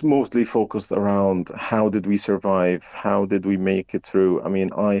 it's mostly focused around how did we survive? How did we make it through? I mean,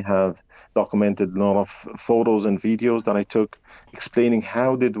 I have documented a lot of photos and videos that I took explaining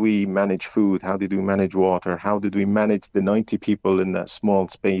how did we manage food? How did we manage water? How did we manage the 90 people in that small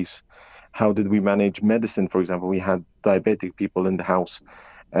space? How did we manage medicine? For example, we had diabetic people in the house.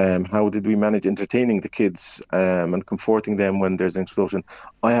 How did we manage entertaining the kids and comforting them when there's an explosion?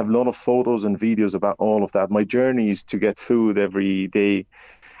 I have a lot of photos and videos about all of that. My journeys to get food every day,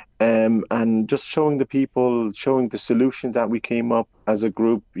 and just showing the people, showing the solutions that we came up as a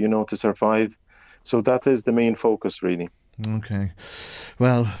group, to survive. So that is the main focus, really. Okay.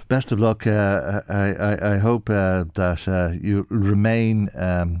 Well, best of luck. I hope that you remain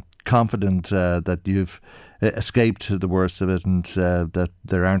confident that you've escaped the worst of it, and that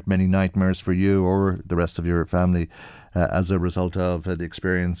there aren't many nightmares for you or the rest of your family as a result of the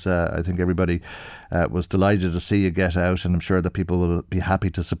experience. I think everybody was delighted to see you get out, and I'm sure that people will be happy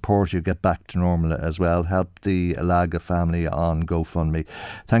to support you get back to normal as well. Help the Alaga family on GoFundMe.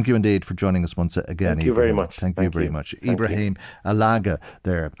 Thank you indeed for joining us once again. Thank you very much. Thank you very much. Ibrahim Alaga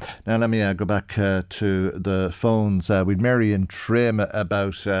there. Now let me go back to the phones. We'd Mary in Trim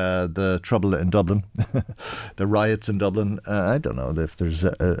about the trouble in Dublin, the riots in Dublin. I don't know if there's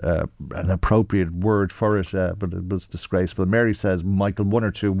an appropriate word for it, but it was disgraceful. Mary says, Michael, 1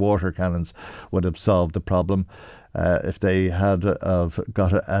 or 2 water cannons would have solved the problem. If they had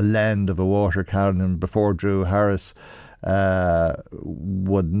got a lend of a water cannon before Drew Harris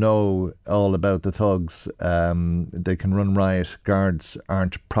would know all about the thugs. They can run riot. Guards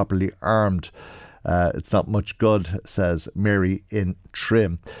aren't properly armed. It's not much good, says Mary in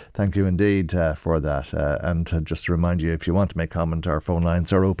Trim. Thank you indeed for that. And just to remind you, if you want to make comment, our phone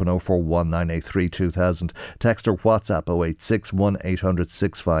lines are open 041 983 2000. Text or WhatsApp 086 1800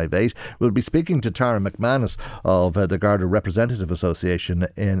 658. We'll be speaking to Tara McManus of the Garda Representative Association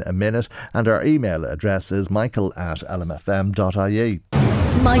in a minute, and our email address is michael@lmfm.ie.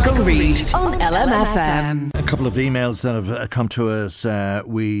 Michael Reade on LMFM. A couple of emails that have come to us.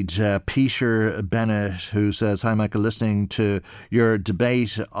 We'd Peter Bennett, who says, hi Michael, listening to your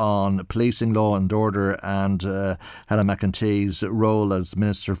debate on policing, law and order, and Helen McEntee's role as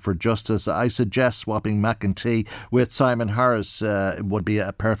Minister for Justice, I suggest swapping McEntee with Simon Harris would be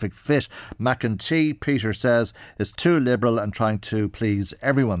a perfect fit. McEntee, Peter says, is too liberal and trying to please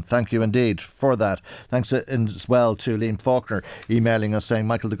everyone. Thank you indeed for that. Thanks as well to Liam Faulkner emailing us saying saying,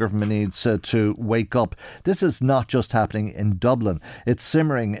 Michael, the government needs to wake up. This is not just happening in Dublin. It's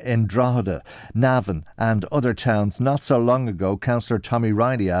simmering in Drogheda, Navan and other towns. Not so long ago, Councillor Tommy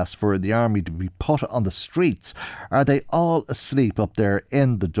Riley asked for the army to be put on the streets. Are they all asleep up there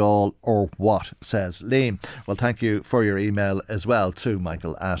in the Dáil or what, says Liam. Well, thank you for your email as well to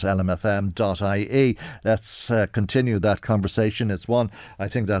michael@lmfm.ie. Let's continue that conversation. It's one I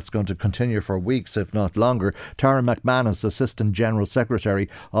think that's going to continue for weeks, if not longer. Tara McManus, Assistant General Secretary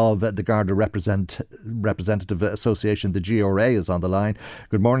of the Garda Representative Association, the GRA, is on the line.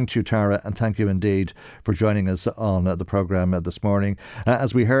 Good morning to you, Tara, and thank you indeed for joining us on the programme this morning.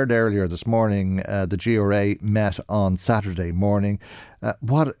 As we heard earlier this morning, the GRA met on Saturday morning.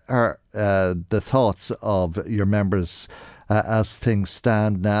 What are the thoughts of your members as things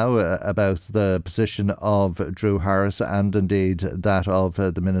stand now about the position of Drew Harris and indeed that of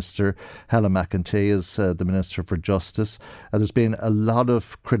the Minister, Helen McEntee, as the Minister for Justice? There's been a lot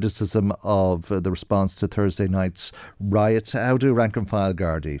of criticism of the response to Thursday night's riots. How do rank and file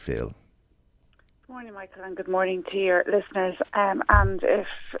Gardaí feel? Good morning, Michael, and good morning to your listeners. And if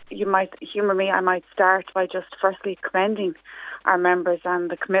you might humour me, I might start by just firstly commending our members and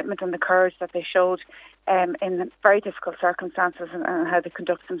the commitment and the courage that they showed in very difficult circumstances and how they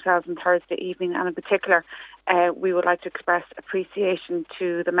conduct themselves on Thursday evening. And in particular, we would like to express appreciation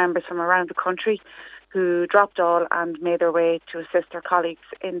to the members from around the country who dropped all and made their way to assist their colleagues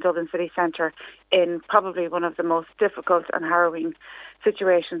in Dublin City Centre in probably one of the most difficult and harrowing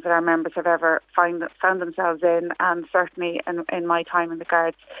situations that our members have ever found themselves in, and certainly in my time in the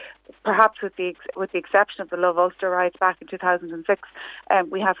Guards. Perhaps with the exception of the Love Ulster riots back in 2006,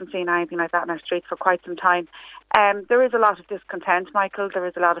 we haven't seen anything like that in our streets for quite some time. There is a lot of discontent, Michael. There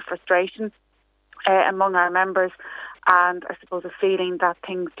is a lot of frustration among our members, and I suppose a feeling that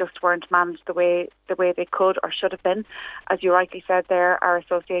things just weren't managed the way they could or should have been. As you rightly said there, our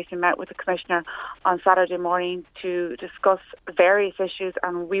association met with the Commissioner on Saturday morning to discuss various issues,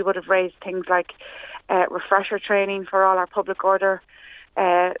 and we would have raised things like refresher training for all our public order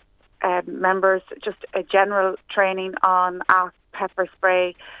members, just a general training on pepper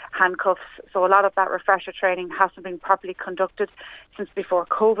spray, handcuffs. So a lot of that refresher training hasn't been properly conducted since before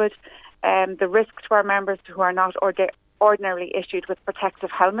COVID. The risk to our members who are not ordinarily issued with protective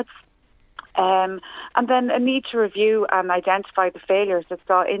helmets. And then a need to review and identify the failures that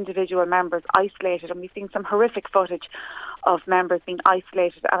saw individual members isolated. And we've seen some horrific footage of members being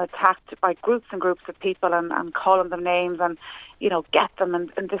isolated and attacked by groups and groups of people and calling them names and, get them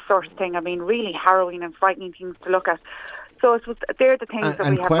and this sort of thing. I mean, really harrowing and frightening things to look at. So they're the things that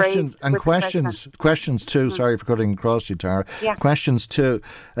we have raised. And questions too, sorry for cutting across you, Tara. Yeah. Questions too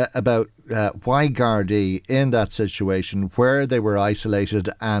about why Gardaí in that situation, where they were isolated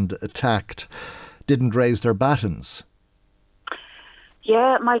and attacked, didn't raise their batons.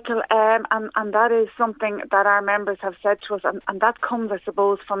 Yeah, Michael, and that is something that our members have said to us, and that comes, I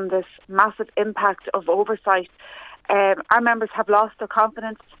suppose, from this massive impact of oversight. Our members have lost their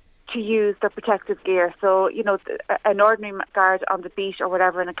confidence to use their protective gear. So, an ordinary guard on the beat or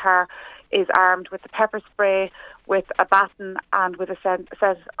whatever in a car is armed with the pepper spray, with a baton and with a set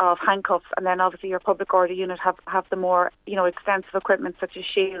of handcuffs. And then obviously your public order unit have the more, extensive equipment such as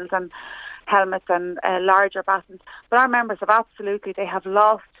shields and helmets and larger batons. But our members they have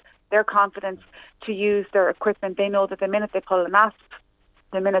lost their confidence to use their equipment. They know that the minute they pull a mask,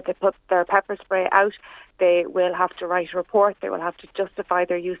 the minute they put their pepper spray out, they will have to write a report. They will have to justify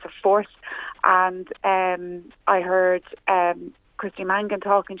their use of force. And I heard Christy Mangan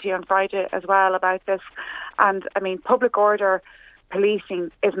talking to you on Friday as well about this. And, I mean, public order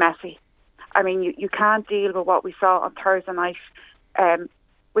policing is messy. I mean, you can't deal with what we saw on Thursday night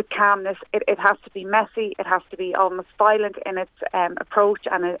with calmness. It has to be messy. It has to be almost violent in its approach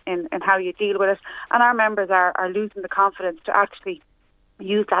and in how you deal with it. And our members are losing the confidence to actually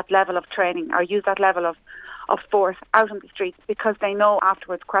use that level of training or use that level of force out on the streets, because they know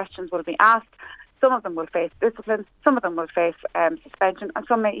afterwards questions will be asked. Some of them will face discipline, some of them will face suspension, and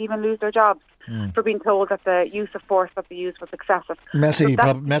some may even lose their jobs for being told that the use of force that they used was excessive.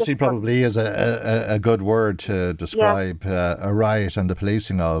 Messy probably is a good word to describe a riot and the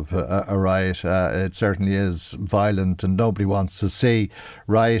policing of a riot. It certainly is violent, and nobody wants to see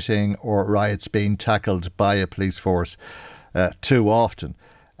rioting or riots being tackled by a police force too often.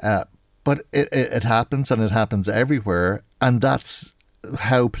 But it happens, and it happens everywhere, and that's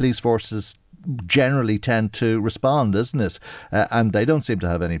how police forces generally tend to respond, isn't it? And they don't seem to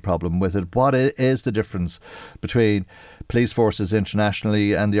have any problem with it. What is the difference between police forces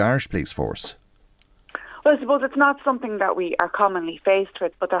internationally and the Irish police force? Well, I suppose it's not something that we are commonly faced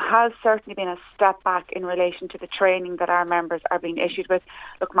with, but there has certainly been a step back in relation to the training that our members are being issued with.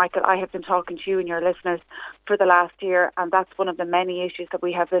 Look, Michael, I have been talking to you and your listeners for the last year, and that's one of the many issues that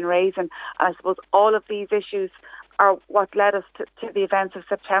we have been raising. And I suppose all of these issues are what led us to the events of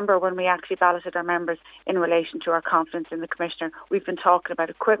September, when we actually balloted our members in relation to our confidence in the Commissioner. We've been talking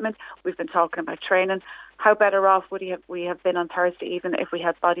about equipment, we've been talking about training. How better off would we have been on Thursday even if we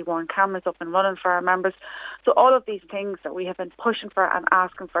had body-worn cameras up and running for our members? So all of these things that we have been pushing for and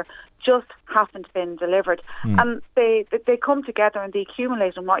asking for just haven't been delivered. And they come together and they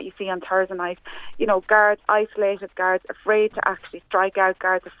accumulate in what you see on Thursday night. You know, guards isolated, guards afraid to actually strike out,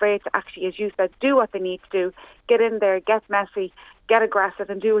 guards afraid to actually, as you said, do what they need to do, get in there, get messy, get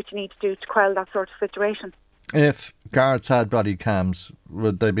aggressive and do what you need to do to quell that sort of situation. If guards had body cams,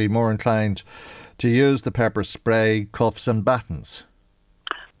 would they be more inclined to use the pepper spray, cuffs and batons?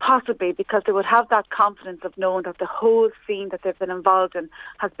 Possibly, because they would have that confidence of knowing that the whole scene that they've been involved in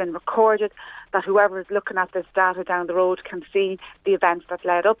has been recorded, that whoever is looking at this data down the road can see the events that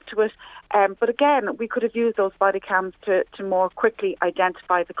led up to it. But again, we could have used those body cams to more quickly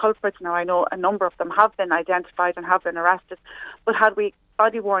identify the culprits. Now, I know a number of them have been identified and have been arrested, but had we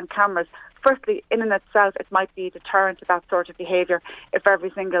body-worn cameras, firstly, in and itself, it might be a deterrent to that sort of behaviour if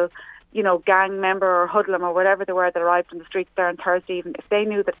every single gang member or hoodlum or whatever they were that arrived on the streets there on Thursday evening, if they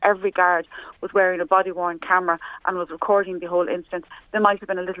knew that every guard was wearing a body-worn camera and was recording the whole incident, they might have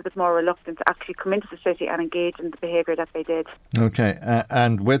been a little bit more reluctant to actually come into the city and engage in the behaviour that they did. Okay,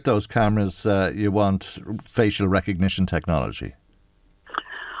 and with those cameras, you want facial recognition technology?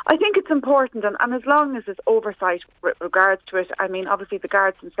 I think it's important, and as long as there's oversight with regards to it, I mean, obviously the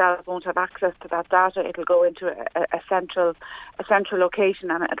guards themselves won't have access to that data. It'll go into a central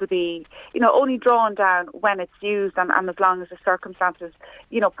location, and it'll be, only drawn down when it's used, and as long as the circumstances,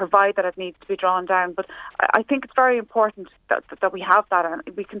 provide that it needs to be drawn down. But I think it's very important that we have that, and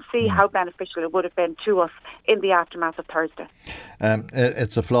we can see how beneficial it would have been to us in the aftermath of Thursday.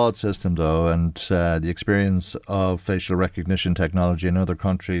 It's a flawed system, though, and the experience of facial recognition technology in other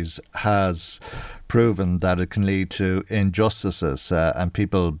countries has proven that it can lead to injustices and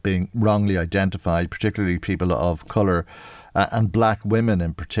people being wrongly identified, particularly people of colour and black women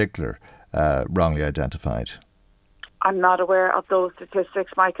in particular, wrongly identified. I'm not aware of those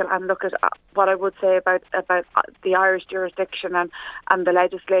statistics, Michael, and look at what I would say about the Irish jurisdiction and the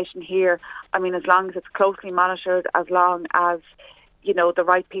legislation here. I mean, as long as it's closely monitored, as long as the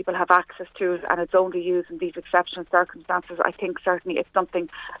right people have access to it and it's only used in these exceptional circumstances, I think certainly it's something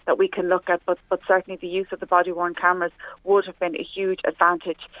that we can look at, but certainly the use of the body-worn cameras would have been a huge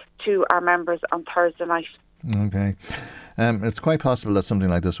advantage to our members on Thursday night. Okay. It's quite possible that something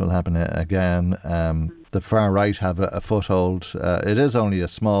like this will happen again. The far right have a foothold. It is only a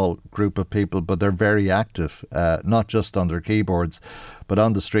small group of people, but they're very active, not just on their keyboards, but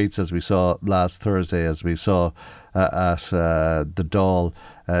on the streets, as we saw last Thursday, as we saw at the Dáil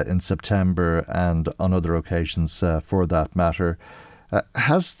in September and on other occasions for that matter.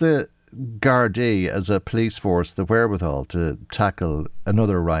 Has the Gardaí as a police force the wherewithal to tackle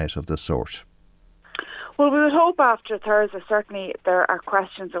another riot of this sort? Well, we would hope after Thursday, certainly there are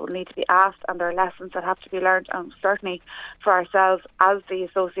questions that will need to be asked and there are lessons that have to be learned, and certainly for ourselves as the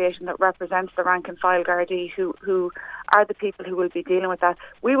association that represents the rank and file Gardaí who are the people who will be dealing with that,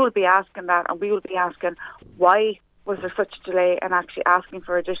 we will be asking that, and we will be asking why was there such a delay in actually asking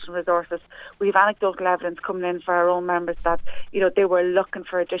for additional resources. We have anecdotal evidence coming in for our own members that, they were looking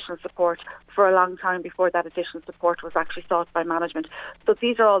for additional support for a long time before that additional support was actually sought by management. So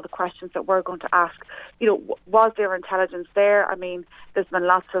these are all the questions that we're going to ask. Was there intelligence there? I mean, there's been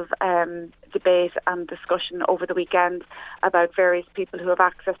lots of debate and discussion over the weekend about various people who have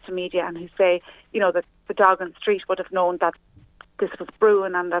access to media and who say, that the dog on the street would have known that this was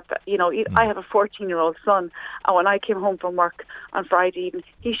brewing, and that, I have a 14-year-old son, and when I came home from work on Friday evening,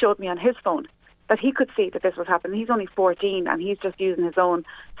 he showed me on his phone that he could see that this was happening. He's only 14 and he's just using his own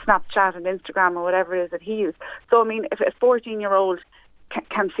Snapchat and Instagram or whatever it is that he used. So, I mean, if a 14-year-old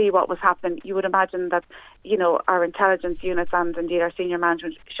can see what was happening, you would imagine that, our intelligence units and indeed our senior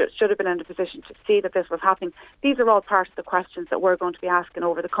management should have been in a position to see that this was happening. These are all part of the questions that we're going to be asking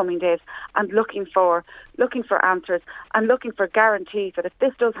over the coming days, and looking for answers and looking for guarantees that if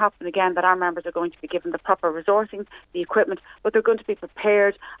this does happen again, that our members are going to be given the proper resourcing, the equipment, but they're going to be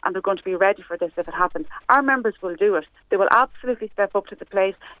prepared and they're going to be ready for this if it happens. Our members will do it. They will absolutely step up to the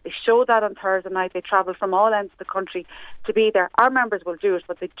plate. They showed that on Thursday night. They travelled from all ends of the country to be there. Our members will do it,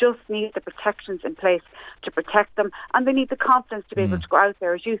 but they just need the protections in place to protect them, and they need the confidence to be able to go out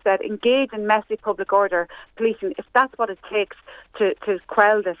there, as you said, engage in messy public order policing. If that's what it takes to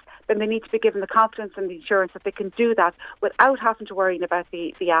quell this, then they need to be given the confidence and the assurance that they can do that without having to worry about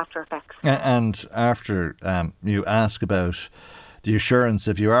the after effects. And after you ask about the assurance,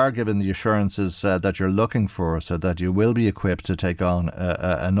 if you are given the assurances that you're looking for, so that you will be equipped to take on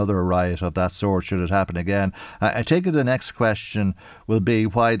another riot of that sort should it happen again, I take it the next question will be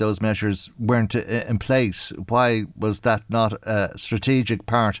why those measures weren't in place. Why was that not a strategic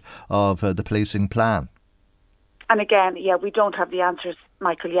part of the policing plan? And again, we don't have the answers,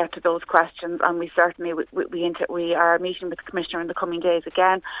 Michael, yet to those questions, and we certainly we are meeting with the Commissioner in the coming days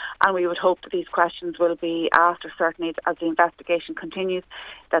again, and we would hope that these questions will be asked, or certainly as the investigation continues,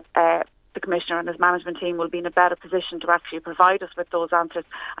 that the Commissioner and his management team will be in a better position to actually provide us with those answers.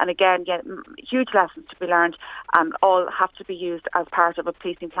 And again, huge lessons to be learned, and all have to be used as part of a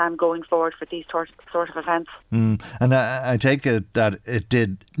policing plan going forward for these sort of events. And I take it that it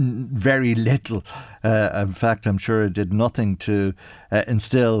did very little. In fact, I'm sure it did nothing to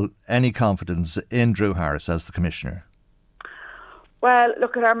instill any confidence in Drew Harris as the Commissioner. Well,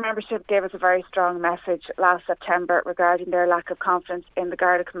 look, our membership gave us a very strong message last September regarding their lack of confidence in the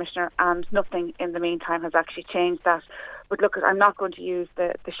Garda Commissioner, and nothing in the meantime has actually changed that. But look, I'm not going to use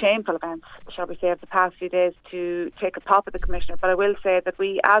the shameful events, shall we say, of the past few days to take a pop at the Commissioner, but I will say that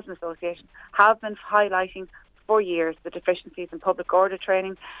we as an association have been highlighting for years the deficiencies in public order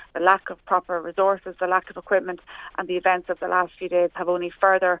training, the lack of proper resources, the lack of equipment, and the events of the last few days have only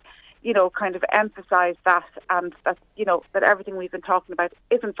further kind of emphasise that, and that, that everything we've been talking about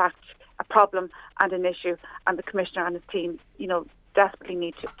is in fact a problem and an issue, and the Commissioner and his team, desperately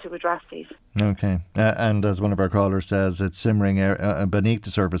need to address these. Okay. And as one of our callers says, it's simmering beneath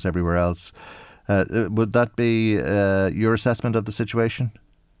the surface everywhere else. Would that be your assessment of the situation?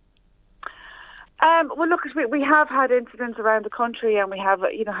 Well, look, we have had incidents around the country, and we have,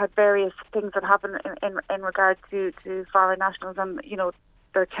 had various things that happen in regard to foreign nationals, and,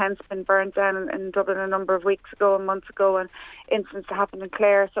 their tents been burned down in Dublin a number of weeks ago and months ago, and incidents that happened in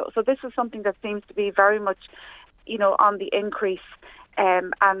Clare. So this is something that seems to be very much, on the increase,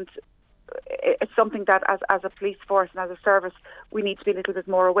 and it's something that as a police force and as a service we need to be a little bit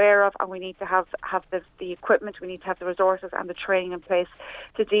more aware of, and we need to have the equipment, we need to have the resources and the training in place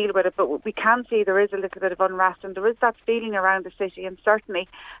to deal with it. But we can see there is a little bit of unrest, and there is that feeling around the city, and certainly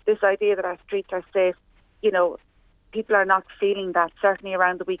this idea that our streets are safe, people are not feeling that. Certainly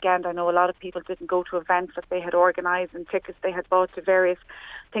around the weekend, I know a lot of people didn't go to events that they had organised and tickets they had bought to various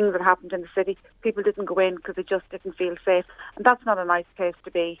things that happened in the city. People didn't go in because they just didn't feel safe, and that's not a nice place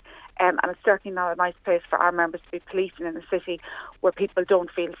to be, and it's certainly not a nice place for our members to be policing in a city where people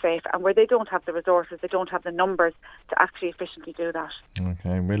don't feel safe and where they don't have the resources, they don't have the numbers to actually efficiently do that.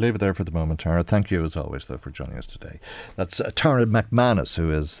 Okay, we'll leave it there for the moment, Tara. Thank you as always though for joining us today. That's Tara McManus,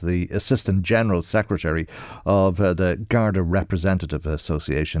 who is the Assistant General Secretary of the Garda Representative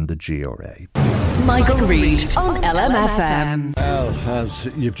Association, the GRA. Michael Reade on LMFM. Well, as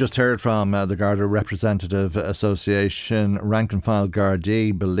you've just heard from the Garda Representative Association, rank and file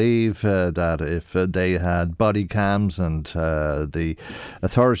Gardaí believe that if they had body cams and the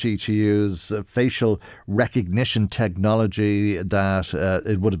authority to use facial recognition technology, that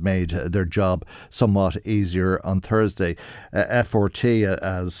it would have made their job somewhat easier on Thursday. FRT,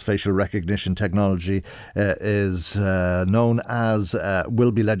 as facial recognition technology is known as,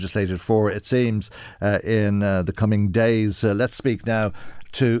 will be legislated for, it seems, in the coming days. Let's speak now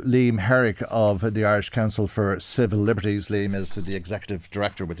to Liam Herrick of the Irish Council for Civil Liberties. Liam is the Executive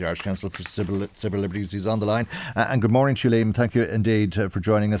Director with the Irish Council for Civil Liberties. He's on the line. And good morning to you, Liam. Thank you indeed for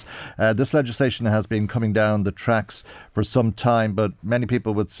joining us. This legislation has been coming down the tracks for some time, but many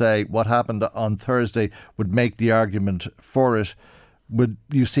people would say what happened on Thursday would make the argument for it. Would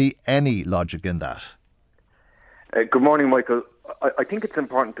you see any logic in that? Good morning, Michael. I think it's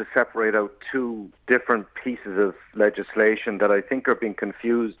important to separate out two different pieces of legislation that I think are being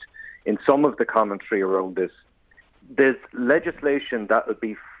confused in some of the commentary around this. There's legislation that will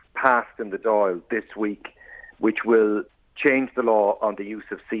be passed in the Dáil this week, which will change the law on the use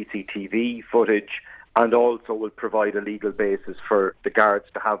of CCTV footage, and also will provide a legal basis for the guards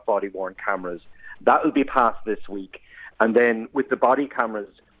to have body-worn cameras. That will be passed this week. And then with the body cameras,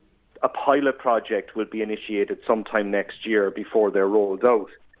 a pilot project will be initiated sometime next year before they're rolled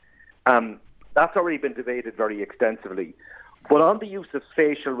out. That's already been debated very extensively. But on the use of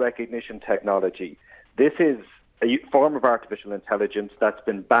facial recognition technology, this is a form of artificial intelligence that's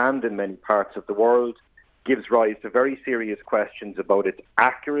been banned in many parts of the world, gives rise to very serious questions about its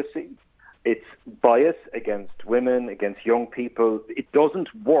accuracy It's bias against women, against young people. It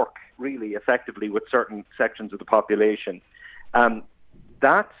doesn't work really effectively with certain sections of the population.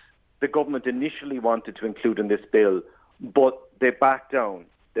 That the government initially wanted to include in this bill, but they backed down.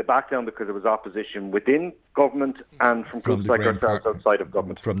 They backed down because there was opposition within government and from groups like ourselves outside of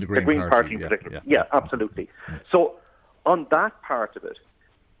government. From the Green Party in particular. Yeah, absolutely. Yeah. So on that part of it,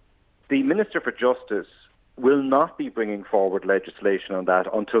 the Minister for Justice will not be bringing forward legislation on that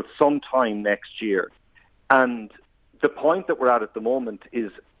until sometime next year. And the point that we're at the moment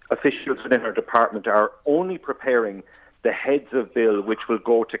is officials within our department are only preparing the heads of bill which will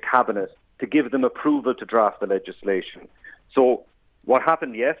go to Cabinet to give them approval to draft the legislation. So what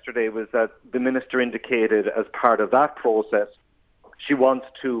happened yesterday was that the Minister indicated as part of that process she wants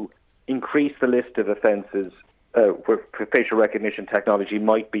to increase the list of offences where facial recognition technology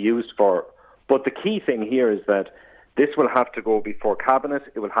might be used for. But the key thing here is that this will have to go before Cabinet,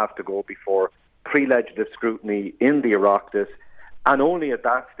 it will have to go before pre-legislative scrutiny in the Oireachtas, and only at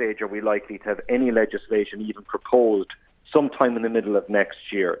that stage are we likely to have any legislation even proposed sometime in the middle of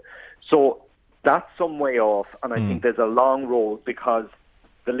next year. So that's some way off, and I think there's a long road because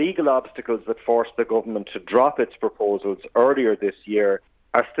the legal obstacles that forced the government to drop its proposals earlier this year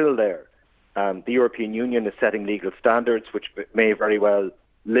are still there. The European Union is setting legal standards which may very well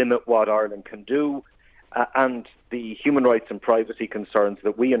limit what Ireland can do, and the human rights and privacy concerns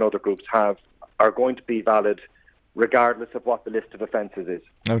that we and other groups have are going to be valid regardless of what the list of offences is.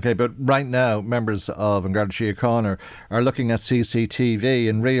 OK, but right now, members of An Garda Síochána are looking at CCTV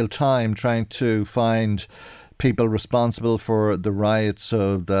in real time, trying to find people responsible for the riots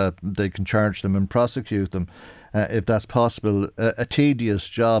so that they can charge them and prosecute them, if that's possible. A tedious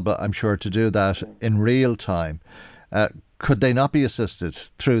job, I'm sure, to do that in real time. Could they not be assisted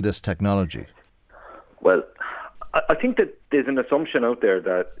through this technology? Well, I think that there's an assumption out there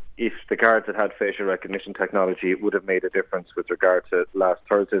that if the guards had facial recognition technology, it would have made a difference with regard to last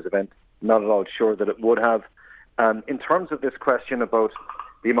Thursday's event. Not at all sure that it would have. In terms of this question about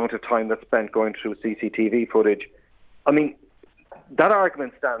the amount of time that's spent going through CCTV footage, I mean, that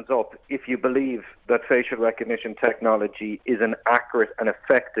argument stands up if you believe that facial recognition technology is an accurate and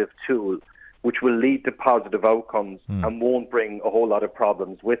effective tool which will lead to positive outcomes and won't bring a whole lot of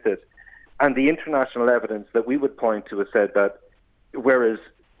problems with it. And the international evidence that we would point to has said that whereas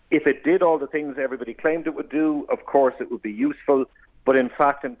if it did all the things everybody claimed it would do, of course it would be useful, but in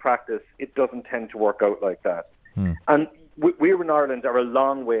fact, in practice, it doesn't tend to work out like that. And we in Ireland are a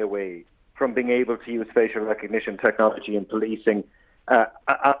long way away from being able to use facial recognition technology in policing. And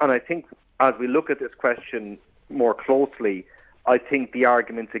I think as we look at this question more closely, I think the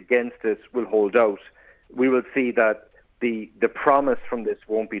arguments against it will hold out. We will see that the promise from this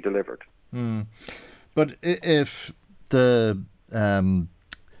won't be delivered. But if the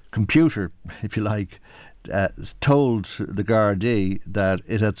computer, if you like, told the Gardaí that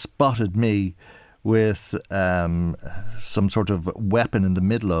it had spotted me with some sort of weapon in the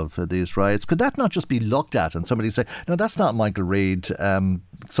middle of these riots, could that not just be looked at and somebody say, no, that's not Michael Reade,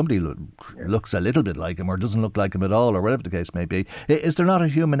 somebody looks a little bit like him or doesn't look like him at all, or whatever the case may be? Is there not a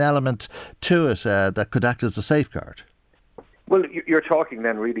human element to it that could act as a safeguard? Well, you're talking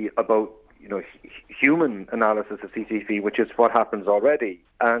then really about human analysis of CCTV, which is what happens already.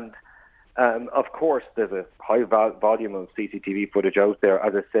 And of course, there's a high volume of CCTV footage out there.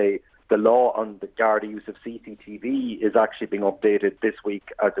 As I say, the law on the Garda use of CCTV is actually being updated this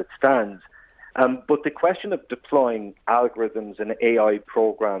week as it stands. But the question of deploying algorithms and AI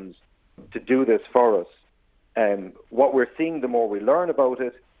programs to do this for us, what we're seeing the more we learn about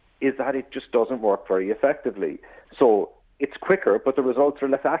it is that it just doesn't work very effectively. So it's quicker, but the results are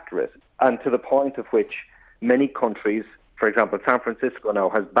less accurate. And to the point of which many countries, for example, San Francisco now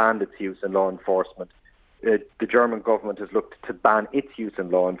has banned its use in law enforcement. The German government has looked to ban its use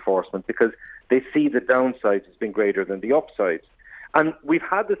in law enforcement because they see the downsides as being greater than the upsides. And we've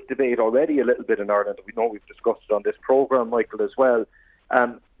had this debate already a little bit in Ireland. We know we've discussed it on this programme, Michael, as well.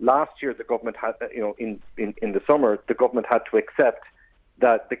 Last year, the government had, in the summer, the government had to accept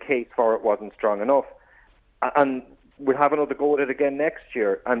that the case for it wasn't strong enough. And we'll have another go at it again next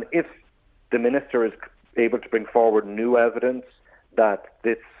year. And if the minister is able to bring forward new evidence that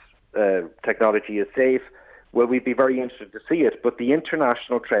this technology is safe, well, we'd be very interested to see it. But the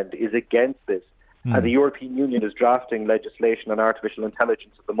international trend is against this. And the European Union is drafting legislation on artificial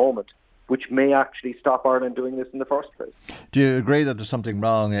intelligence at the moment, which may actually stop Ireland doing this in the first place. Do you agree that there's something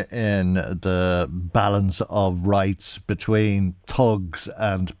wrong in the balance of rights between thugs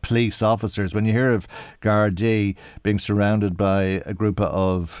and police officers? When you hear of Gardaí being surrounded by a group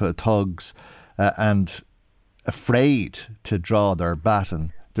of thugs and afraid to draw their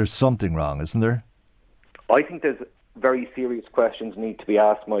baton there's something wrong, isn't there? I think there's very serious questions need to be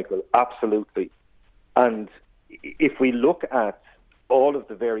asked, Michael, absolutely. And if we look at all of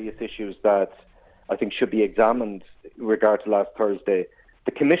the various issues that I think should be examined in regard to last Thursday,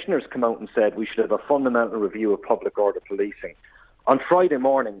 the commissioners come out and said we should have a fundamental review of public order policing. On Friday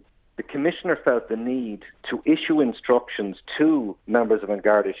morning, the commissioner felt the need to issue instructions to members of An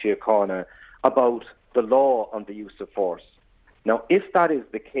Garda Síochána about the law on the use of force. Now, if that is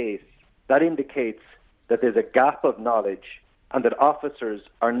the case, that indicates that there's a gap of knowledge and that officers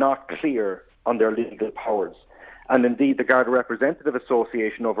are not clear on their legal powers. And indeed, the Garda Representative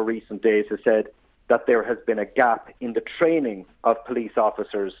Association over recent days has said that there has been a gap in the training of police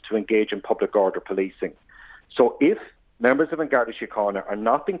officers to engage in public order policing. So if members of An Garda Síochána are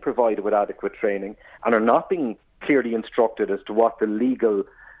not being provided with adequate training and are not being clearly instructed as to what the legal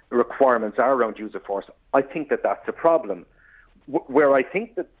requirements are around use of force, I think that that's a problem. Where I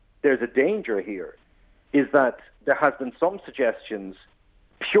think that there's a danger here is that there has been some suggestions,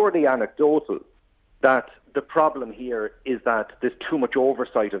 purely anecdotal, that the problem here is that there's too much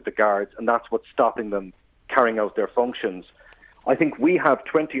oversight of the guards and that's what's stopping them carrying out their functions. I think we have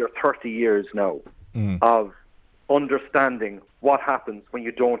 20 or 30 years now of understanding what happens when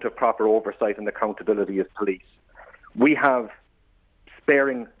you don't have proper oversight and accountability as police. We have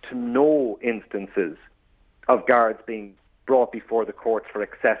sparing to no instances of guards being brought before the courts for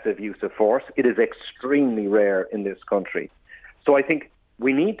excessive use of force. It is extremely rare in this country. So I think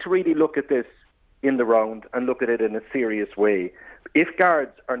we need to really look at this in the round and look at it in a serious way. If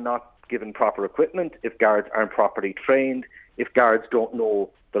guards are not given proper equipment, if guards aren't properly trained, if guards don't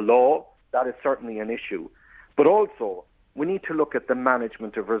know the law, that is certainly an issue. But also, we need to look at the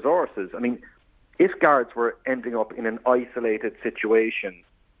management of resources. I mean, if guards were ending up in an isolated situation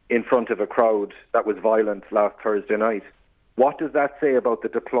in front of a crowd that was violent last Thursday night, what does that say about the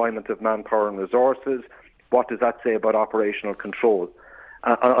deployment of manpower and resources? What does that say about operational control?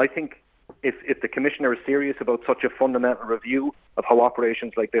 And I think if the Commissioner is serious about such a fundamental review of how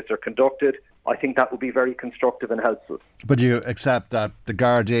operations like this are conducted, I think that would be very constructive and helpful. But you accept that the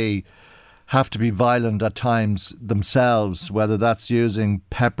Gardaí have to be violent at times themselves, whether that's using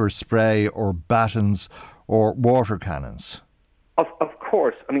pepper spray or batons or water cannons? Of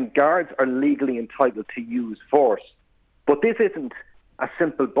course. I mean, guards are legally entitled to use force. But this isn't a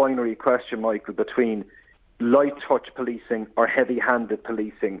simple binary question, Michael, between light touch policing or heavy-handed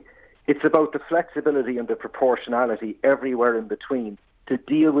policing. It's about the flexibility and the proportionality everywhere in between to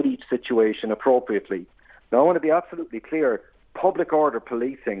deal with each situation appropriately. Now, I want to be absolutely clear. Public order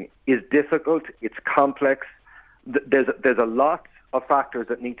policing is difficult. It's complex. There's a lot of factors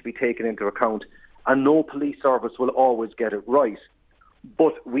that need to be taken into account, and no police service will always get it right.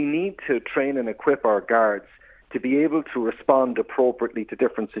 But we need to train and equip our guards to be able to respond appropriately to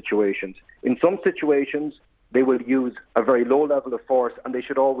different situations. In some situations, they will use a very low level of force and they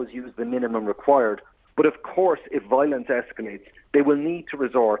should always use the minimum required. But of course, if violence escalates, they will need to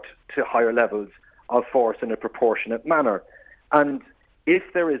resort to higher levels of force in a proportionate manner. And if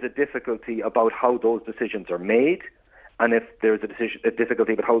there is a difficulty about how those decisions are made, and if there's a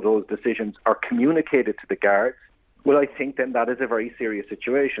difficulty about how those decisions are communicated to the guards, well, I think then that is a very serious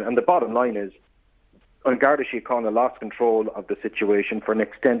situation. And the bottom line is, An Garda Síochána lost control of the situation for an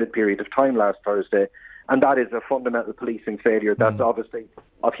extended period of time last Thursday, and that is a fundamental policing failure that's obviously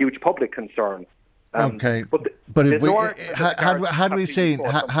of huge public concern. Okay, but if had we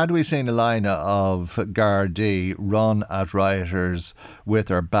seen a line of Gardaí run at rioters with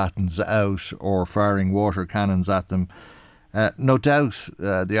their batons out or firing water cannons at them, no doubt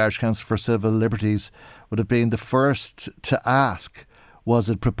the Irish Council for Civil Liberties would have been the first to ask, was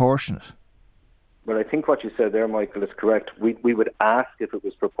it proportionate? Well, I think what you said there, Michael, is correct. We would ask if it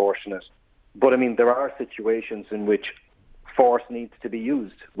was proportionate. But, I mean, there are situations in which force needs to be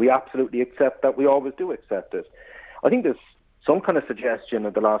used. We absolutely accept that. We always do accept it. I think there's some kind of suggestion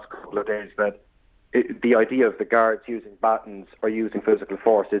in the last couple of days that the idea of the guards using batons or using physical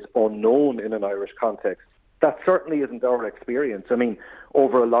force is unknown in an Irish context. That certainly isn't our experience. I mean,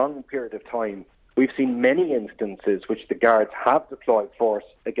 over a long period of time, we've seen many instances which the guards have deployed force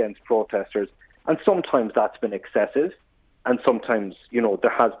against protesters, and sometimes that's been excessive, and sometimes,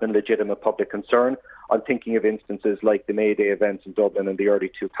 there has been legitimate public concern. I'm thinking of instances like the May Day events in Dublin in the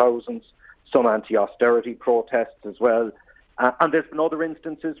early 2000s, some anti-austerity protests as well. And there's been other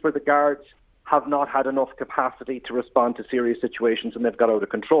instances where the guards have not had enough capacity to respond to serious situations and they've got out of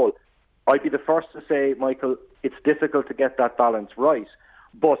control. I'd be the first to say, Michael, it's difficult to get that balance right,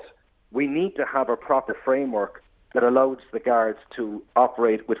 but we need to have a proper framework that allows the guards to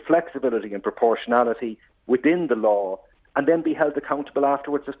operate with flexibility and proportionality within the law and then be held accountable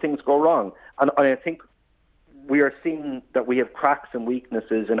afterwards as things go wrong. And I think we are seeing that we have cracks and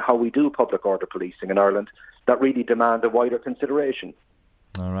weaknesses in how we do public order policing in Ireland that really demand a wider consideration.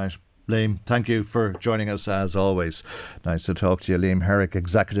 All right. Liam, thank you for joining us as always. Nice to talk to you. Liam Herrick,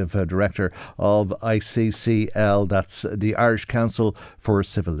 Executive Director of ICCL, that's the Irish Council for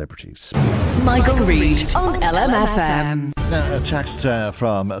Civil Liberties. Michael Reade on LMFM. Now, a text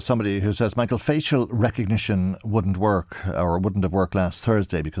from somebody who says, Michael, facial recognition wouldn't work or wouldn't have worked last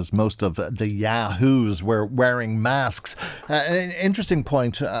Thursday because most of the yahoos were wearing masks. An interesting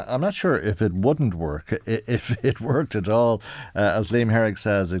point. I'm not sure if it wouldn't work, if it worked at all. As Liam Herrick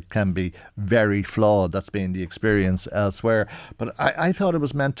says, it can be very flawed. That's been the experience elsewhere. But I thought it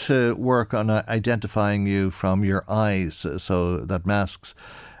was meant to work on identifying you from your eyes so that masks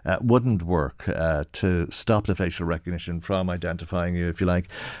wouldn't work to stop the facial recognition from identifying you, if you like.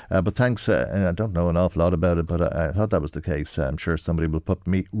 But thanks, I don't know an awful lot about it, but I thought that was the case. I'm sure somebody will put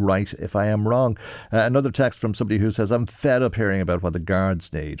me right if I am wrong. Another text from somebody who says, I'm fed up hearing about what the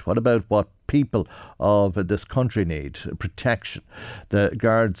guards need. What about what people of this country need? Protection. The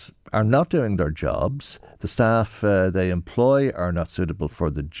guards are not doing their jobs. The staff they employ are not suitable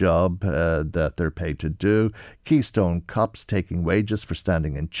for the job that they're paid to do. Keystone cops taking wages for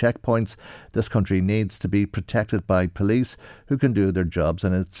standing in checkpoints. This country needs to be protected by police who can do their jobs,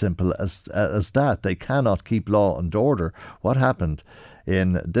 and it's simple as that. They cannot keep law and order. What happened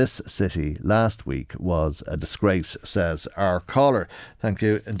in this city last week was a disgrace, says our caller. Thank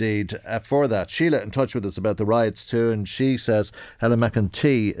you indeed for that. Sheila in touch with us about the riots too, and she says Helen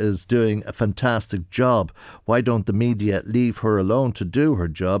McEntee is doing a fantastic job. Why don't the media leave her alone to do her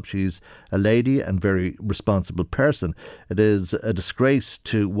job? She's a lady and very responsible person. It is a disgrace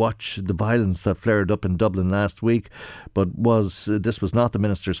to watch the violence that flared up in Dublin last week, but this was not the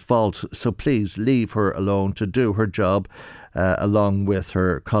minister's fault, so please leave her alone to do her job along with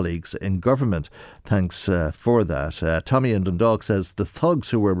her colleagues in government. Thanks for that. Tommy in Dundalk says the thugs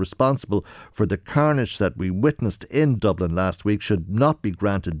who were responsible for the carnage that we witnessed in Dublin last week should not be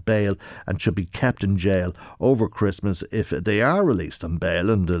granted bail and should be kept in jail over Christmas. If they are released on bail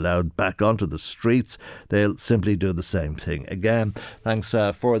and allowed back onto the streets, they'll simply do the same thing again. Thanks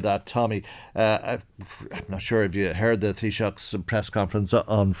for that, Tommy. I'm not sure if you heard the Taoiseach's press conference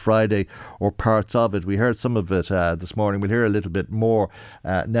on Friday or parts of it. We heard some of it this morning. We'll hear a little bit more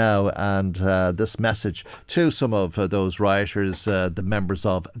now, and this message to some of those rioters, the members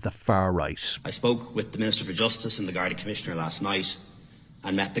of the far right. I spoke with the Minister for Justice and the Garda Commissioner last night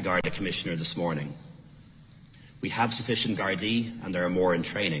and met the Garda Commissioner this morning. We have sufficient Gardaí and there are more in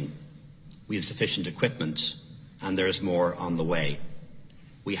training. We have sufficient equipment and there is more on the way.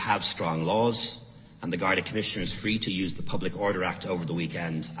 We have strong laws and the Garda Commissioner is free to use the Public Order Act over the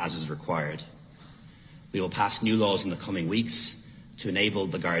weekend as is required. We will pass new laws in the coming weeks to enable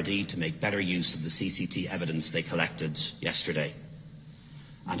the Gardaí to make better use of the CCT evidence they collected yesterday.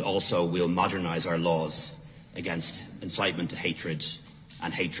 And also we'll modernise our laws against incitement to hatred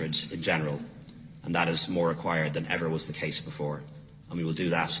and hatred in general. And that is more required than ever was the case before. And we will do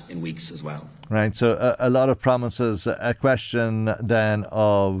that in weeks as well. Right, so a lot of promises. A question then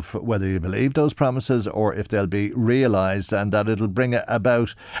of whether you believe those promises or if they'll be realised and that it'll bring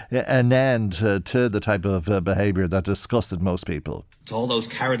about an end to the type of behaviour that disgusted most people. To all those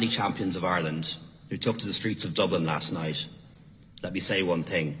cowardly champions of Ireland who took to the streets of Dublin last night, let me say one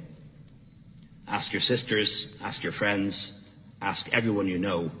thing. Ask your sisters, ask your friends, ask everyone you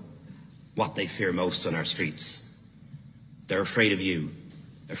know what they fear most on our streets. They're afraid of you,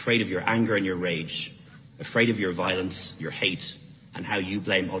 afraid of your anger and your rage, afraid of your violence, your hate, and how you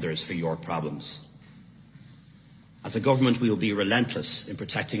blame others for your problems. As a government, we will be relentless in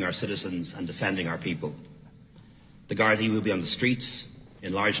protecting our citizens and defending our people. The Gardaí will be on the streets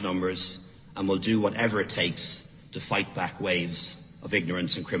in large numbers and will do whatever it takes to fight back waves of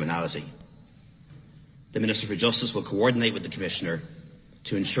ignorance and criminality. The Minister for Justice will coordinate with the Commissioner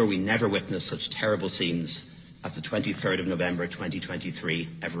to ensure we never witness such terrible scenes as the 23rd of November 2023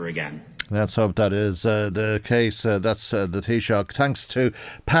 ever again. Let's hope that is the case. That's the Taoiseach. Thanks to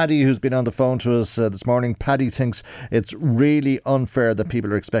Paddy, who's been on the phone to us this morning. Paddy thinks it's really unfair that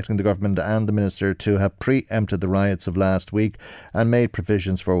people are expecting the government and the minister to have preempted the riots of last week and made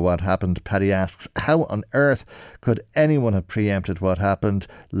provisions for what happened. Paddy asks, how on earth could anyone have preempted what happened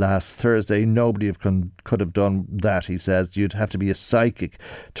last Thursday? Nobody could have done that, he says. You'd have to be a psychic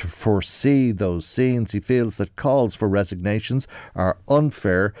to foresee those scenes. He feels that calls for resignations are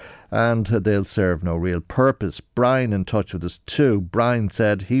unfair and they'll serve no real purpose. Brian in touch with us too. Brian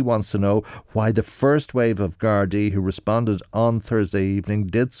said he wants to know why the first wave of Gardaí who responded on Thursday evening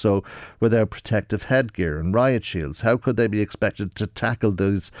did so without protective headgear and riot shields. How could they be expected to tackle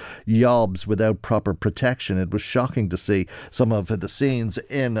those yobs without proper protection? It was shocking to see some of the scenes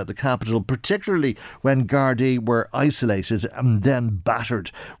in the capital, particularly when Gardaí were isolated and then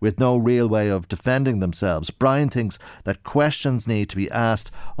battered with no real way of defending themselves. Brian thinks that questions need to be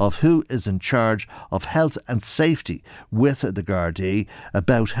asked of who is in charge of health and safety with the Gardaí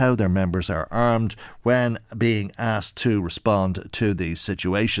about how their members are armed when being asked to respond to these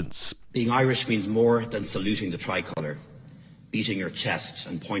situations. Being Irish means more than saluting the tricolour, beating your chest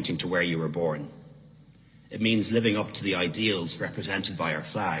and pointing to where you were born. It means living up to the ideals represented by our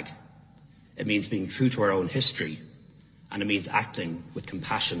flag. It means being true to our own history, and it means acting with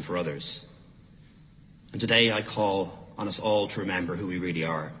compassion for others. And today I call on us all to remember who we really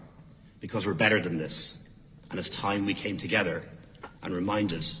are, because we're better than this, and it's time we came together and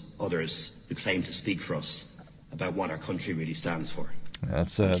reminded others who claim to speak for us about what our country really stands for.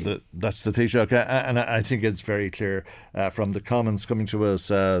 That's the Taoiseach, and I think it's very clear from the comments coming to us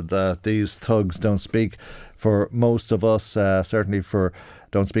that these thugs don't speak for most of us,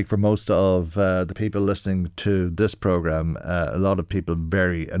 don't speak for most of the people listening to this programme. A lot of people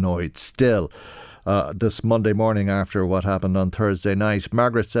very annoyed still. This Monday morning after what happened on Thursday night.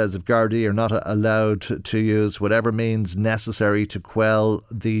 Margaret says if Gardaí are not allowed to use whatever means necessary to quell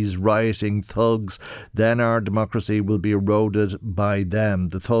these rioting thugs, then our democracy will be eroded by them.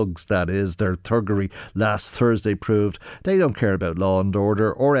 The thugs, that is, their thuggery last Thursday proved they don't care about law and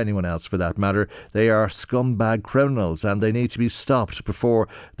order or anyone else for that matter. They are scumbag criminals and they need to be stopped before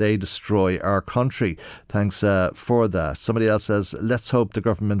they destroy our country. Thanks for that. Somebody else says, let's hope the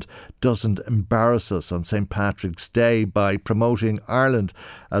government doesn't embarrass us on St. Patrick's Day by promoting Ireland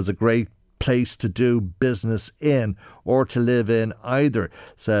as a great place to do business in or to live in either,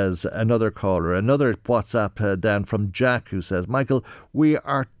 says another caller. Another WhatsApp then from Jack, who says, Michael, we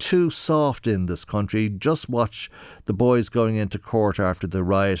are too soft in this country. Just watch the boys going into court after the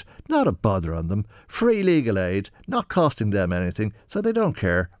riot. Not a bother on them. Free legal aid, not costing them anything, so they don't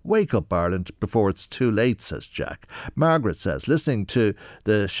care. Wake up, Ireland, before it's too late, says Jack. Margaret says, listening to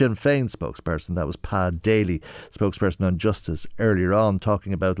the Sinn Féin spokesperson, that was Pad Daly, spokesperson on justice earlier on,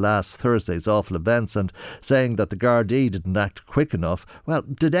 talking about last Thursday's awful events and saying that the Gardaí didn't act quick enough. Well,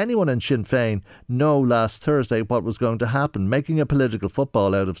 did anyone in Sinn Féin know last Thursday what was going to happen? Making a political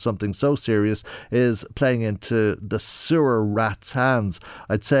football out of something so serious is playing into the sewer rats' hands.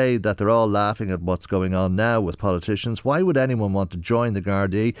 I'd say that they're all laughing at what's going on now with politicians. Why would anyone want to join the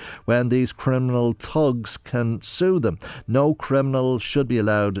Gardaí when these criminal thugs can sue them? No criminal should be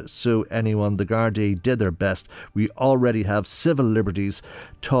allowed to sue anyone. The Gardaí did their best. We already have civil liberties.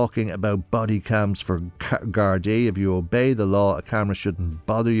 Talking about body cams for Gardaí. If you obey the law, a camera shouldn't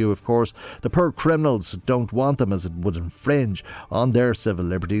bother you, of course. The poor criminals don't want them, as it would infringe on their civil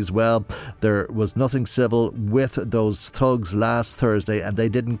liberties. Well, there was nothing civil with those thugs last Thursday, and they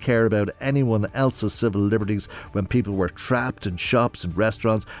didn't care about anyone else's civil liberties when people were trapped in shops and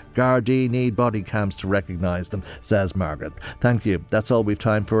restaurants. Gardaí need body cams to recognise them, says Margaret. Thank you. That's all we've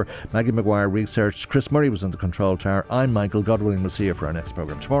time for. Maggie Maguire researched. Chris Murray was in the control tower. I'm Michael. God willing, we'll see you for our next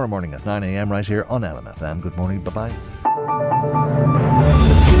programme tomorrow morning at 9 a.m. right here on LMFM. Good morning. Bye-bye.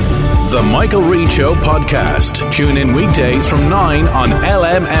 The Michael Reade Show podcast. Tune in weekdays from 9 on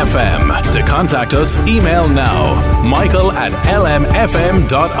LMFM. To contact us, email now,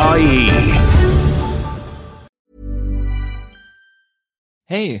 michael@lmfm.ie.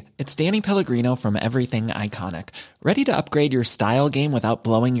 Hey, it's Danny Pellegrino from Everything Iconic. Ready to upgrade your style game without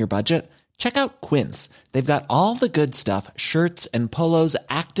blowing your budget? Check out Quince. They've got all the good stuff, shirts and polos,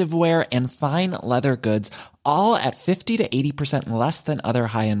 activewear, and fine leather goods, all at 50 to 80% less than other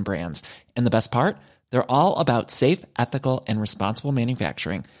high-end brands. And the best part? They're all about safe, ethical, and responsible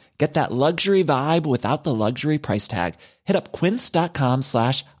manufacturing. Get that luxury vibe without the luxury price tag. Hit up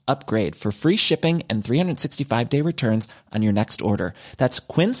quince.com/upgrade for free shipping and 365-day returns on your next order. That's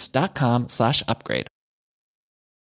quince.com/upgrade.